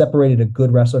 Because what separated a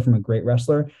good wrestler from a great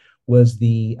wrestler was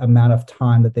the amount of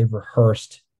time that they've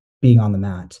rehearsed being on the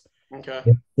mat.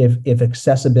 Okay. If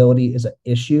accessibility is an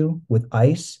issue with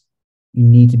ice, you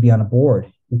need to be on a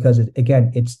board because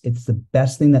it's the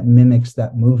best thing that mimics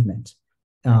that movement,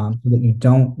 so that you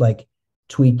don't like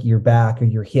tweak your back or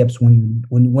your hips when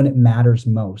it matters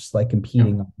most, like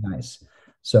competing on the ice.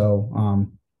 So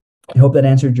I hope that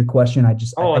answered your question.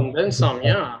 And then some,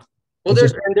 yeah. Well,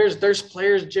 there's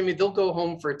players, Jimmy, they'll go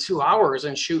home for 2 hours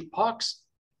and shoot pucks.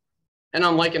 And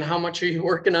I'm like, and how much are you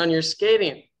working on your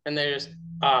skating? And they just,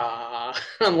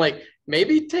 I'm like,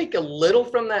 maybe take a little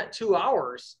from that 2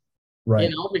 hours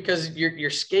Right. because your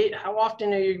skate, how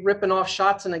often are you ripping off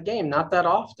shots in a game? Not that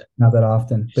often. Not that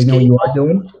often. But you know what Skate you are all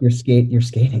doing? You're skating.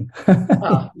 You're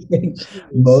ah, skating jeez.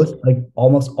 most, like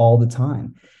almost all the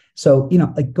time. So,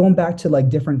 like going back to like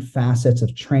different facets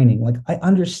of training, like I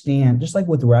understand, just like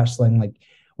with wrestling, like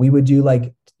we would do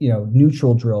like,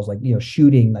 neutral drills, like,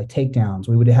 shooting, like takedowns.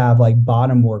 We would have like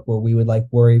bottom work where we would like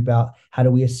worry about how do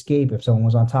we escape if someone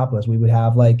was on top of us. We would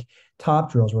have like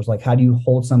top drills where it's like, how do you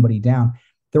hold somebody down?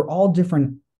 They're all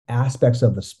different aspects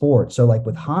of the sport. So like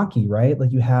with hockey, right?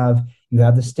 Like you have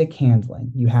the stick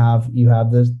handling, you have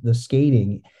the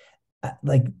skating.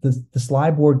 Like the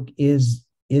slide board is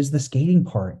the skating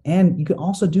part, and you can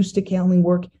also do stick handling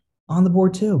work on the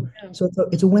board too. Yeah. So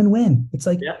it's a win-win. It's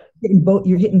like Yeah.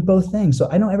 you're hitting both things. So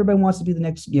I know everybody wants to be the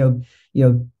next,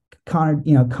 Connor,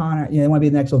 they want to be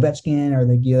the next Ovechkin, or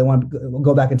they want to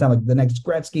go back in time, like the next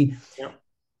Gretzky. Yeah.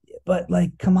 But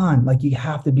like, come on, like you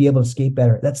have to be able to skate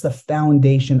better. That's the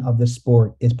foundation of the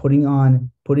sport, is putting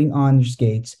on your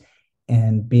skates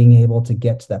and being able to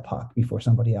get to that puck before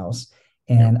somebody else.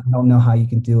 Yeah. And I don't know how you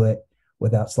can do it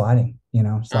without sliding,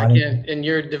 I sliding. can't, and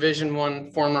you're a Division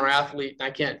I former athlete. I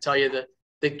can't tell you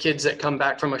the kids that come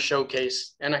back from a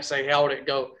showcase and I say, how would it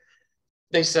go?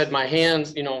 They said my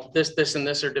hands, this, and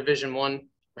this are Division I.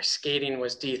 My skating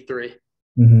was D3.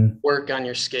 Mm-hmm. Work on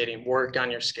your skating, work on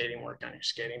your skating, work on your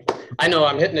skating. I know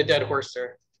I'm hitting a dead horse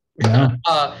there. No.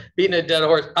 Beating a dead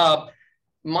horse.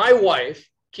 My wife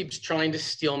keeps trying to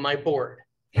steal my board.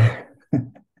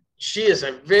 She is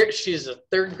a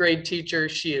third grade teacher.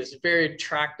 She is a very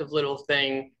attractive little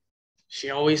thing.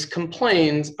 She always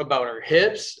complains about her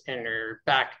hips and her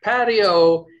back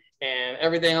patio and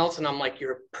everything else. And I'm like,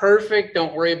 you're perfect.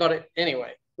 Don't worry about it.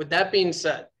 Anyway, with that being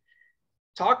said,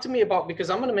 talk to me about, because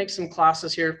I'm going to make some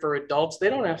classes here for adults. They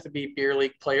don't have to be beer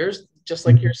league players, just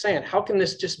like you're saying. How can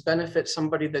this just benefit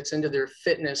somebody that's into their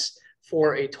fitness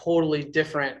for a totally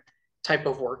different type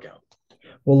of workout?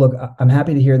 Well, look, I'm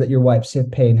happy to hear that your wife's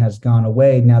hip pain has gone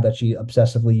away now that she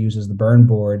obsessively uses the Brrrn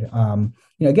board.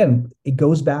 Again, it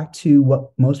goes back to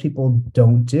what most people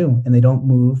don't do, and they don't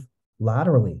move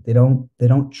laterally. They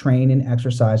don't train in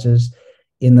exercises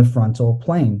in the frontal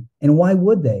plane. And why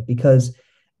would they? Because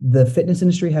the fitness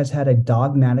industry has had a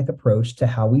dogmatic approach to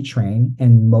how we train,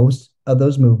 and most of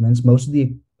those movements, most of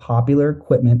the popular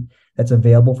equipment that's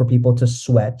available for people to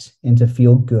sweat and to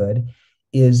feel good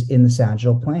is in the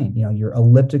sagittal plane. Your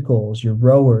ellipticals, your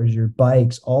rowers, your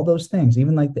bikes, all those things,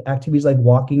 even like the activities like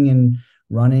walking and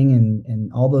running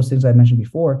and all those things I mentioned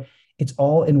before, it's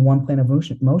all in one plane of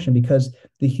motion because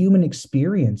the human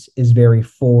experience is very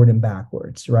forward and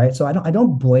backwards, right? So I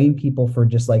don't blame people for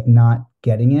just like not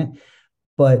getting it,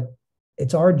 but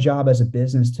it's our job as a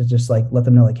business to just like let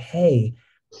them know, like, hey,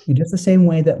 just the same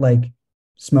way that like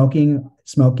smoking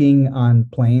on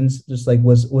planes just like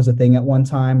was a thing at one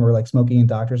time, or like smoking in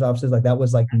doctors' offices, like that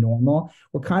was like normal.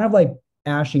 We're kind of like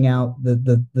ashing out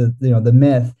the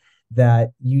myth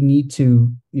that you need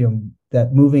to,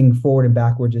 that moving forward and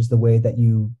backwards is the way that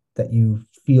you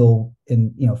feel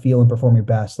and perform your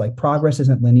best. Like progress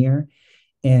isn't linear,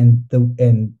 and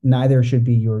neither should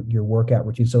be your workout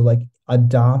routine. So like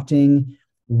adopting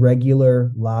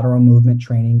regular lateral movement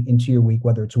training into your week,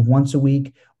 whether it's once a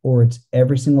week or it's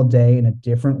every single day in a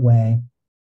different way,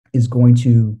 is going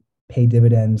to pay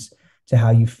dividends to how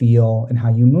you feel and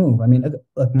how you move. I mean,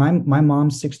 look, my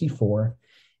mom's 64,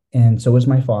 and so is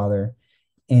my father.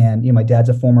 And my dad's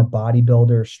a former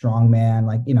bodybuilder, strongman,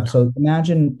 like, so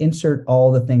imagine, insert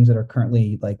all the things that are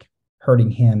currently like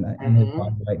hurting him in his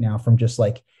body right now from just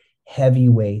like heavy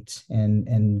weight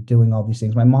and doing all these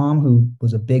things. My mom, who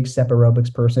was a big step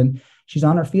aerobics person, she's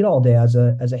on her feet all day as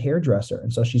a hairdresser,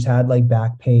 and so she's had like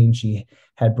back pain. She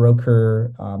had broke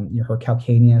her her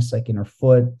calcaneus, like in her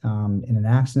foot, in an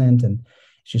accident, and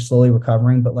she's slowly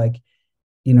recovering. But like,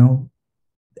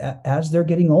 as they're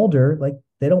getting older, like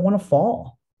they don't want to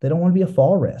fall. They don't want to be a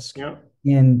fall risk. Yeah.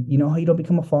 And you know how you don't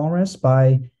become a fall risk?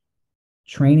 By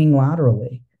training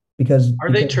laterally. Because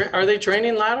Are they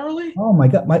training laterally? oh my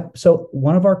God. So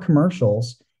one of our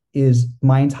commercials is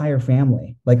my entire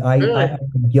family. Like I Really? have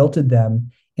guilted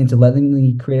them into letting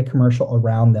me create a commercial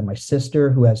around them. My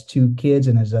sister, who has 2 kids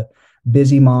and is a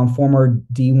busy mom, former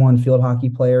D1 field hockey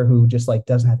player, who just like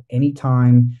doesn't have any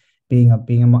time being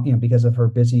a mom, because of her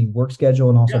busy work schedule,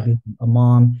 and also Yeah. being a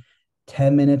mom.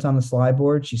 10 minutes on the slide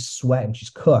board, she's sweating, she's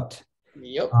cooked.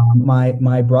 Yep.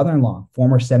 My brother-in-law,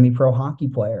 former semi-pro hockey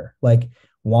player, like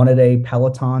wanted a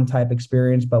Peloton type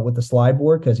experience, but with the slide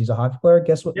board, because he's a hockey player.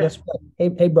 Guess what? Yeah. Guess what?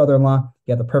 Hey, brother-in-law,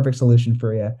 got the perfect solution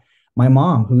for you. My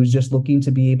mom, who's just looking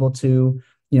to be able to,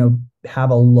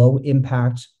 have a low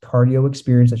impact cardio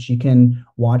experience that she can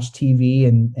watch TV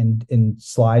and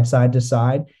slide side to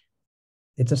side.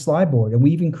 It's a slide board. And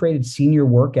we even created senior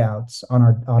workouts on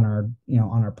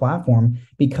our platform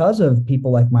because of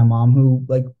people like my mom who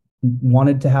like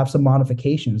wanted to have some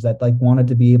modifications, that like wanted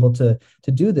to be able to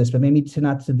do this, but maybe to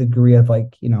not to the degree of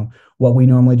like, what we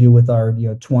normally do with our,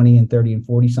 20 and 30 and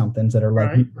 40 somethings that are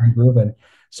like grooving.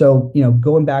 So,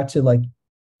 going back to like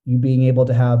you being able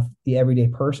to have the everyday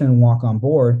person walk on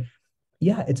board.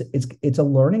 Yeah, it's a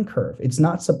learning curve. It's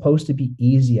not supposed to be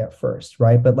easy at first,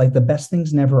 right? But like the best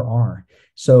things never are.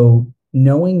 So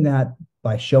knowing that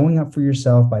by showing up for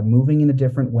yourself, by moving in a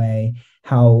different way,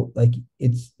 how like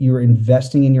you're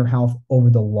investing in your health over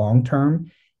the long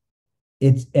term,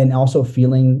 and also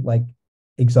feeling like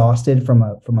exhausted from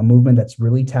a movement that's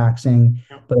really taxing,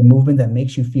 but a movement that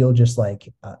makes you feel just like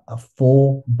a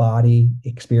full body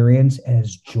experience and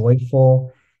is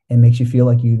joyful and makes you feel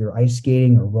like you're either ice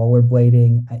skating or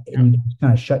rollerblading, and you can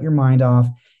kind of shut your mind off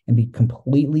and be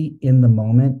completely in the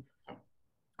moment.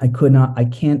 I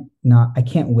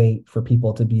can't wait for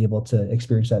people to be able to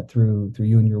experience that through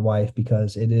you and your wife,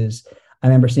 because I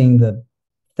remember seeing the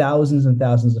thousands and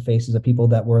thousands of faces of people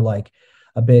that were like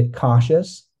a bit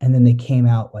cautious, and then they came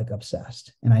out like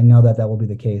obsessed. And I know that will be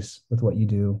the case with what you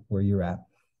do where you're at.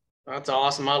 That's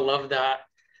awesome. I love that.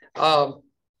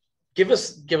 Give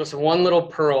us one little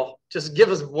pearl. Just give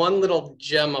us one little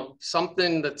gem of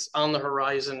something that's on the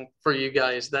horizon for you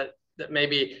guys that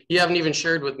maybe you haven't even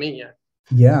shared with me yet.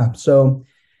 Yeah. So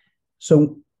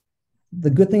the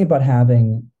good thing about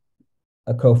having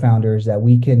a co-founder is that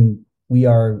we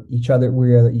are each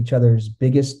other's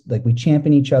biggest, like we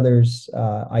champion each other's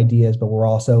ideas, but we're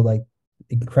also like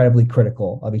incredibly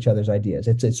critical of each other's ideas.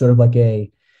 It's sort of like a,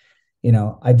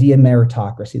 idea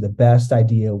meritocracy. The best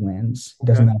idea wins. It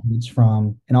doesn't matter who it's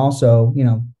from. And also,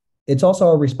 it's also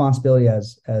our responsibility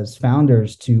as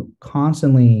founders to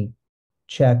constantly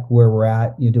check where we're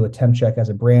at. You do a temp check as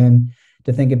a brand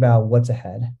to think about what's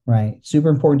ahead, right? Super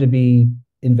important to be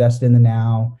invested in the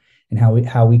now and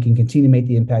how we can continue to make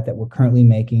the impact that we're currently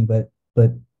making. But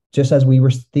just as we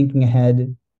were thinking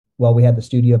ahead while we had the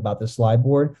studio about the slide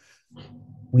board,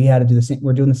 we had to do the same.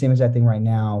 We're doing the same exact thing right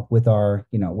now with our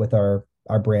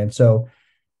brand. So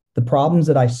the problems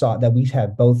that I saw that we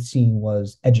had both seen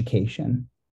was education,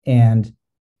 and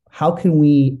how can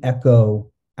we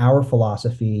echo our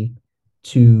philosophy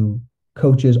to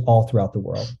coaches all throughout the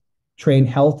world, train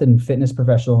health and fitness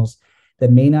professionals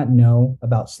that may not know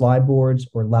about slide boards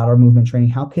or lateral movement training.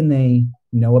 How can they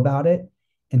know about it,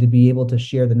 and to be able to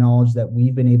share the knowledge that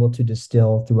we've been able to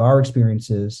distill through our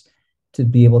experiences to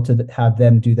be able to have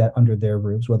them do that under their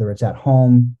roofs, whether it's at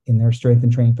home in their strength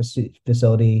and training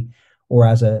facility, or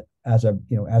as an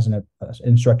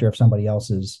instructor of somebody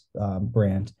else's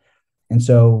brand. And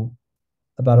so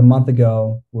about a month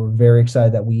ago, we're very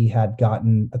excited that we had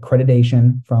gotten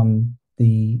accreditation from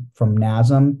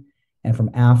NASM and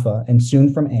from AFA, and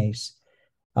soon from ACE,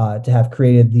 to have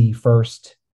created the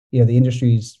first, the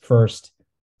industry's first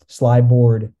slide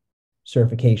board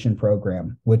certification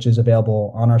program, which is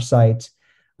available on our site.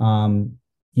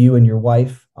 You and your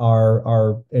wife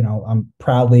are I'm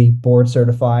proudly board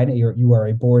certified. You are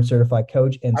a board certified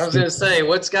coach. And I was going to say,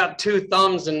 what's got two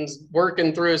thumbs and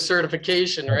working through a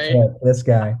certification, right? This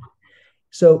guy.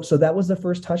 So that was the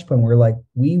first touch point. We're like,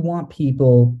 we want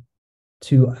people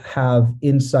to have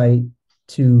insight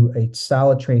to a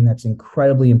style of training that's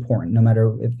incredibly important, no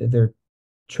matter if they're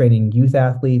training youth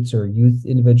athletes or youth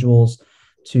individuals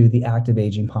to the active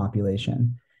aging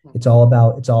population. It's all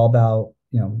about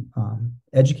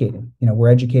educating. We're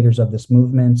educators of this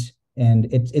movement, and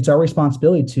it's our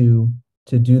responsibility to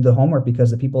do the homework, because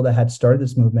the people that had started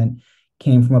this movement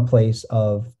came from a place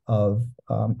of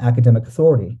academic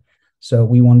authority. So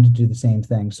we wanted to do the same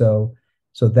thing. So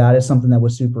that is something that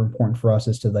was super important for us,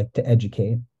 is to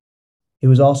educate. It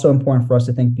was also important for us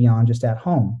to think beyond just at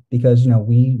home, because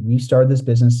we started this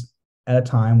business at a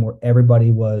time where everybody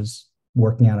was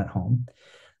working out at home.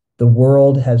 The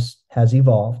world has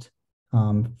evolved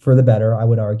for the better, I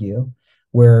would argue,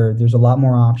 where there's a lot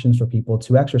more options for people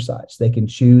to exercise. They can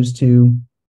choose to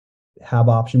have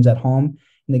options at home,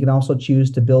 and they can also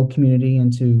choose to build community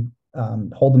and to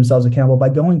hold themselves accountable by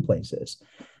going places.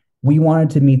 We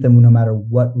wanted to meet them no matter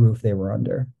what roof they were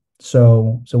under.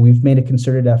 So we've made a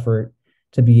concerted effort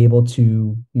to be able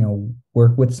to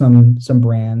work with some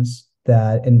brands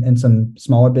that and some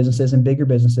smaller businesses and bigger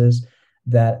businesses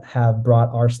that have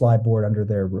brought our slide board under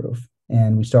their roof.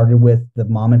 And we started with the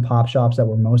mom and pop shops that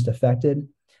were most affected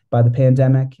by the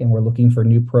pandemic, and we're looking for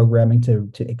new programming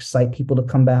to excite people to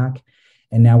come back.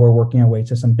 And now we're working our way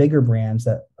to some bigger brands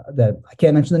that I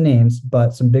can't mention the names,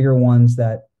 but some bigger ones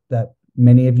that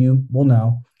many of you will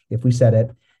know if we said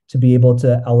it, to be able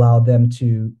to allow them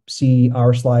to see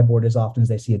our slide board as often as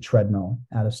they see a treadmill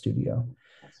at a studio.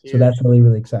 So that's really,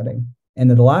 really exciting. And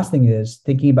then the last thing is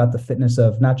thinking about the fitness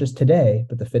of not just today,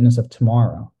 but the fitness of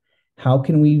tomorrow. How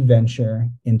can we venture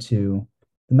into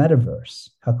the metaverse?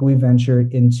 How can we venture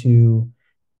into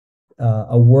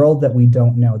a world that we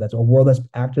don't know? That's a world that's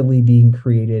actively being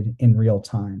created in real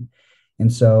time.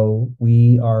 And so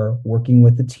we are working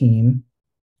with the team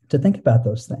to think about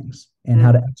those things and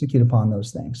how to execute upon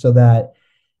those things so that,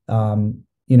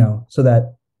 so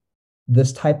that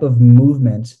this type of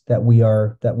movement that we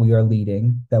are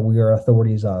leading, that we are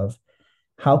authorities of,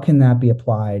 how can that be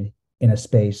applied in a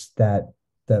space that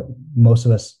most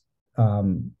of us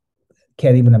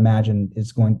can't even imagine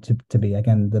is going to be?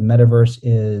 Again, the metaverse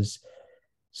is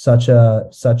such a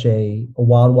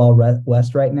wild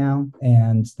west right now,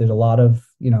 and there's a lot of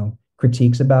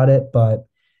critiques about it, but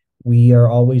we are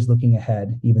always looking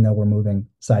ahead, even though we're moving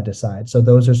side to side. So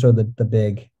those are sort of the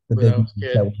big that we're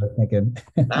thinking.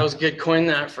 That was good. Coin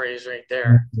that phrase right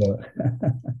there.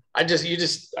 I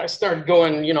started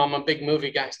going, I'm a big movie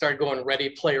guy. I started going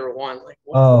Ready Player One. Like,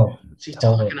 what's he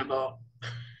talking about?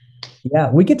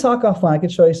 Yeah, we could talk offline. I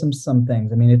could show you some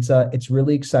things. I mean, it's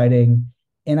really exciting.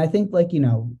 And I think we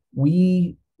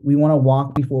want to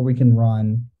walk before we can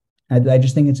run. I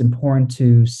just think it's important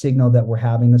to signal that we're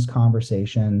having this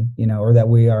conversation, or that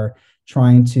we are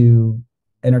trying to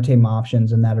entertain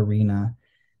options in that arena.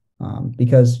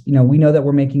 Because, we know that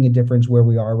we're making a difference where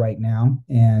we are right now.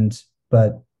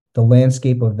 But the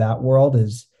landscape of that world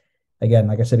is, again,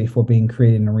 like I said before, being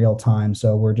created in real time.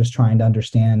 So we're just trying to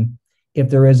understand if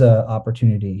there is a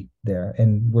opportunity there,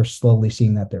 and we're slowly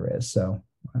seeing that there is. So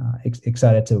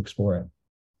excited to explore it.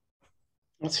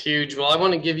 That's huge. Well, I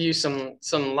want to give you some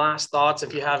last thoughts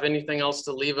if you have anything else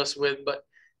to leave us with, but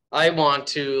I want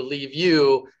to leave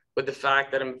you with the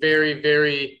fact that I'm very,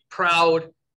 very proud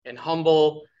and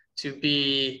humble to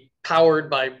be powered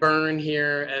by Brrrn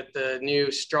here at the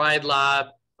new Stride Lab.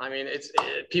 I mean,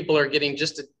 people are getting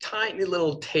just a tiny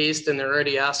little taste, and they're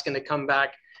already asking to come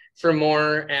back for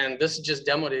more. And this is just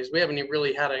demo days. We haven't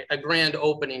really had a grand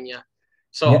opening yet.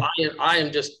 So yeah.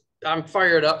 I'm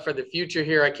fired up for the future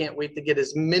here. I can't wait to get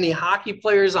as many hockey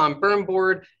players on Brrrn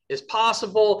board as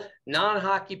possible,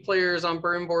 non-hockey players on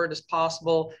Brrrn board as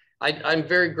possible. I'm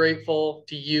very grateful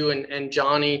to you and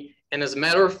Johnny. And as a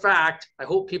matter of fact, I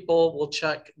hope people will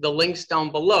check the links down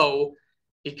below,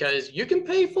 because you can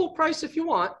pay full price if you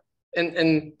want,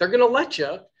 and they're going to let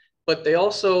you. But they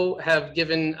also have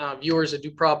given viewers of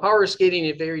DuPraw Powerskating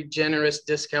a very generous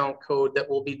discount code that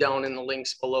will be down in the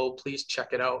links below. Please check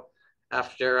it out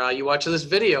after you watch this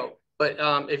video. But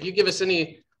if you give us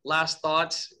any last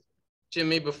thoughts,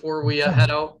 Jimmy, before we head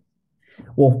out.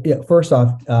 Well, yeah, first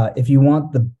off, if you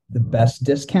want the best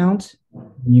discount,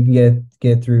 you can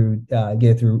get it through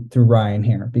Ryan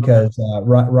here, because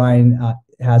Ryan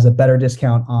has a better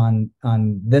discount on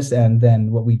this end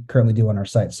than what we currently do on our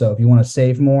site. So if you want to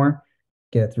save more,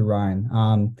 get it through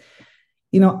Ryan.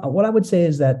 What I would say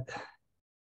is that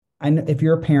if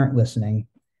you're a parent listening,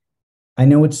 I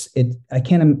know I'm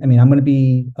going to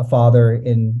be a father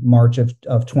in March of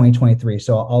 2023.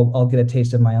 So I'll get a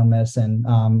taste of my own medicine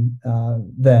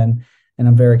then. And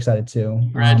I'm very excited too.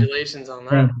 Congratulations on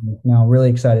that. No, really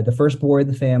excited. The first boy of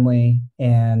the family,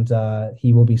 and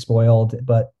he will be spoiled,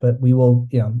 but we will,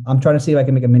 I'm trying to see if I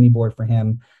can make a mini board for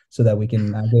him so that we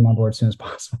can get him on board as soon as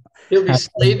possible. He'll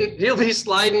be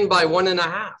sliding by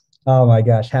 1.5. Oh my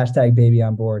gosh. #baby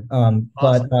on board.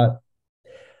 Awesome.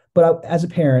 But as a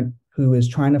parent who is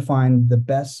trying to find the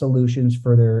best solutions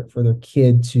for their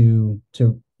kid to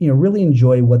really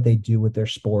enjoy what they do with their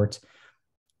sport,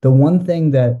 the one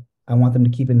thing that I want them to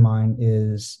keep in mind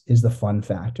is the fun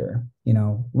factor.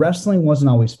 Wrestling wasn't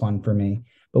always fun for me,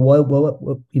 but what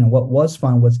was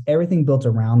fun was everything built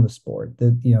around the sport.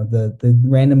 The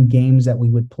random games that we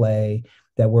would play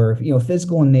that were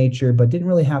physical in nature, but didn't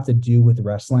really have to do with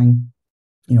wrestling.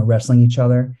 Wrestling each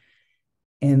other.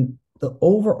 And the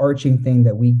overarching thing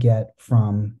that we get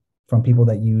from people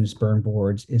that use Brrrn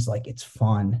boards is it's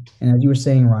fun. And as you were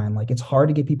saying, Ryan, it's hard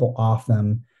to get people off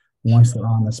them once they're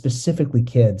on them, specifically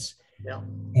kids. Yeah.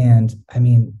 And I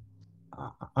mean,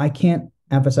 I can't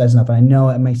emphasize enough. And I know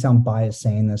it may sound biased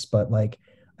saying this, but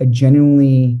it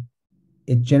genuinely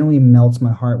melts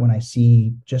my heart when I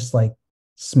see just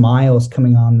smiles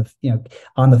coming on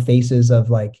the faces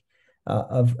of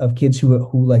of kids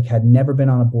who had never been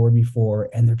on a board before,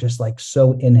 and they're just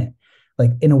so in it.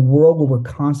 In a world where we're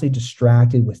constantly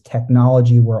distracted with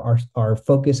technology, where our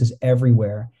focus is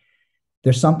everywhere,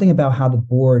 there's something about how the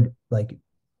board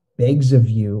begs of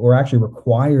you, or actually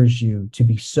requires you, to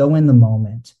be so in the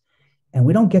moment And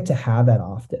we don't get to have that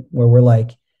often, where we're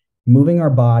like moving our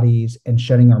bodies and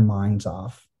shutting our minds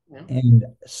off. Yeah. And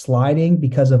sliding,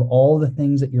 because of all the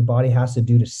things that your body has to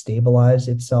do to stabilize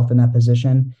itself in that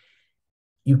position,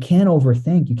 you can't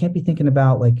overthink. You can't be thinking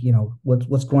about, like,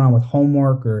 what's going on with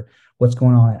homework or what's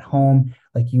going on at home.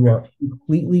 Like, you are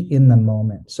completely in the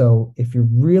moment. So if you're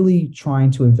really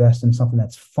trying to invest in something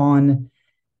that's fun,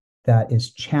 that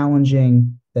is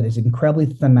challenging, that is incredibly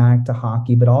thematic to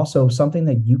hockey, but also something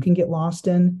that you can get lost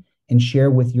in and share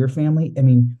with your family. I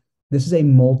mean, this is a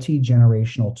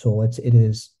multi-generational tool. It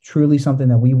is truly something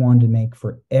that we wanted to make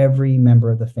for every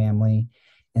member of the family.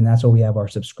 And that's why we have our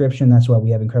subscription. That's why we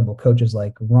have incredible coaches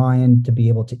like Ryan to be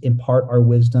able to impart our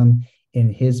wisdom in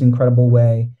his incredible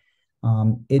way.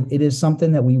 It is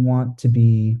something that we want to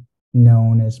be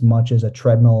known as much as a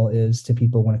treadmill is to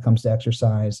people when it comes to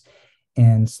exercise.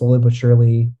 And slowly but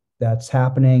surely that's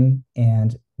happening.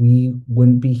 And we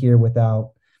wouldn't be here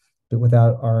without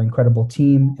our incredible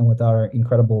team and without our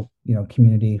incredible,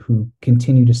 community who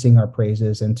continue to sing our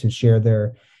praises and to share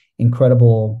their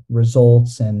incredible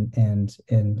results and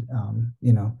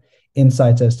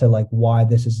insights as to, like, why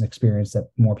this is an experience that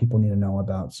more people need to know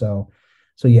about. So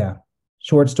yeah,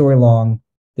 short story long,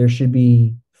 there should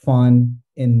be fun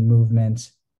in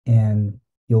movement, and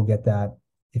you'll get that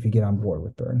if you get on board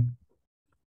with Brrrn.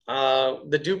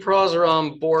 The DuPraws are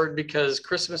on board because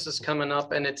Christmas is coming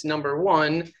up and it's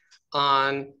 #1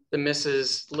 on the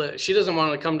missus list. She doesn't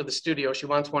want to come to the studio. She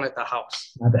wants one at the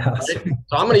house. At the house. Right?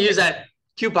 So I'm going to use that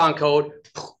coupon code.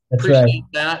 That's Appreciate right.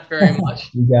 that very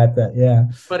much. You got that. Yeah.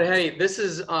 But hey, this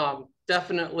is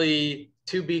definitely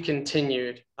to be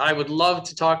continued. I would love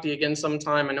to talk to you again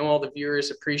sometime. I know all the viewers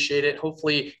appreciate it.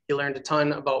 Hopefully you learned a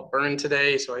ton about Brrrn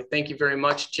today. So I thank you very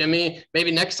much, Jimmy.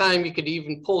 Maybe next time you could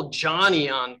even pull Johnny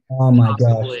on. Oh my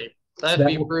gosh. That'd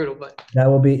be brutal. But that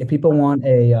will be, if people want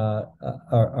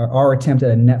our attempt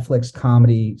at a Netflix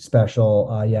comedy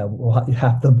special. Yeah, we'll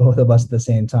have the both of us at the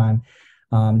same time.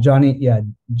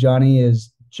 Johnny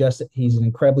is he's an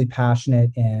incredibly passionate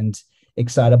and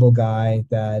excitable guy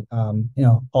that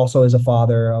also is a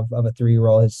father of a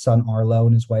 3-year-old, his son Arlo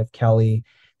and his wife Kelly.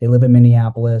 They live in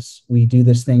Minneapolis. We do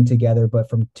this thing together, but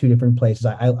from 2 different places.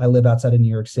 I live outside of New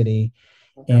York City.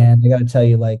 Okay. And I got to tell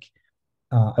you, like,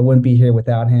 I wouldn't be here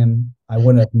without him. I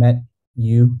wouldn't have met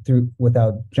you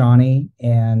without Johnny.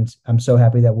 And I'm so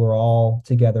happy that we're all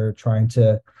together trying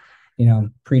to,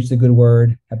 preach the good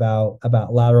word about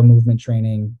lateral movement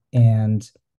training. And,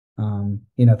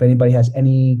 if anybody has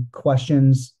any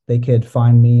questions, they could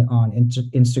find me on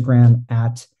Instagram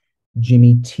at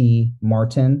Jimmy T.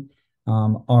 Martin.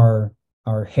 Our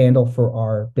handle for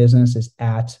our business is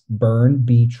at Brrrn,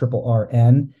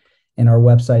 BRRN, and our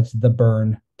website's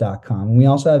thebrrrn.com. And we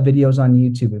also have videos on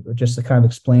YouTube, just to kind of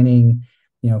explaining,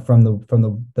 from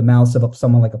the mouths of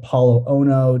someone like Apollo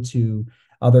Ono to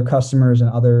other customers and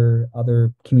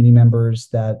other community members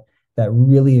that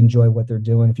really enjoy what they're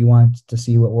doing. If you want to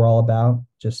see what we're all about,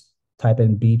 just type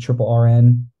in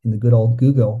BRRN in the good old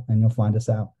Google and you'll find us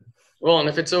out. Well, and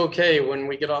if it's okay, when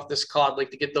we get off this call, I'd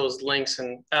like to get those links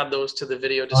and add those to the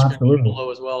video description below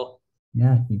as well.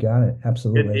 Yeah, you got it.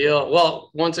 Absolutely. Good deal.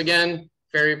 Well, once again,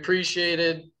 very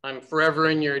appreciated. I'm forever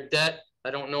in your debt.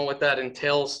 I don't know what that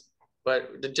entails,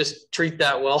 but just treat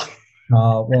that well.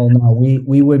 Well, no,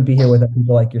 we wouldn't be here without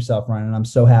people like yourself, Ryan. And I'm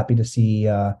so happy to see,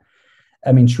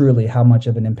 truly how much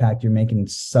of an impact you're making in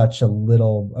such a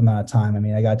little amount of time. I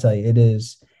mean, I got to tell you, it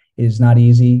is not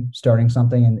easy starting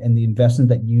something, and the investment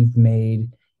that you've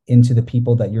made into the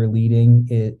people that you're leading,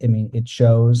 it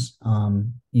shows.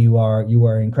 You are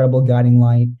an incredible guiding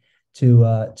light to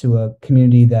a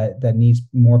community that needs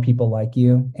more people like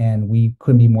you, and we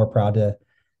couldn't be more proud to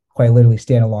quite literally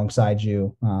stand alongside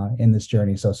you in this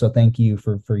journey. So thank you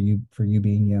for you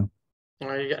being you.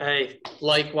 Hey,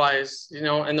 likewise,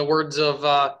 in the words of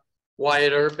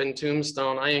Wyatt Earp and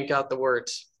Tombstone, I ain't got the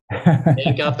words.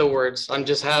 Ain't got the words. I'm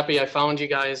just happy I found you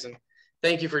guys, and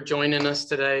thank you for joining us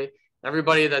today.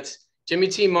 Everybody, that's Jimmy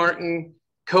T. Martin,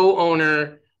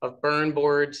 co-owner of Brrrn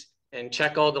Boards, and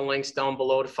check all the links down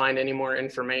below to find any more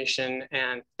information.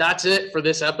 And that's it for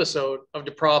this episode of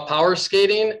DuPraw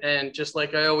Powerskating. And just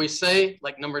like I always say,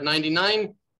 like number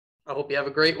 99, I hope you have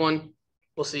a great one.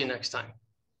 We'll see you next time.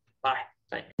 Bye.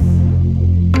 Thanks.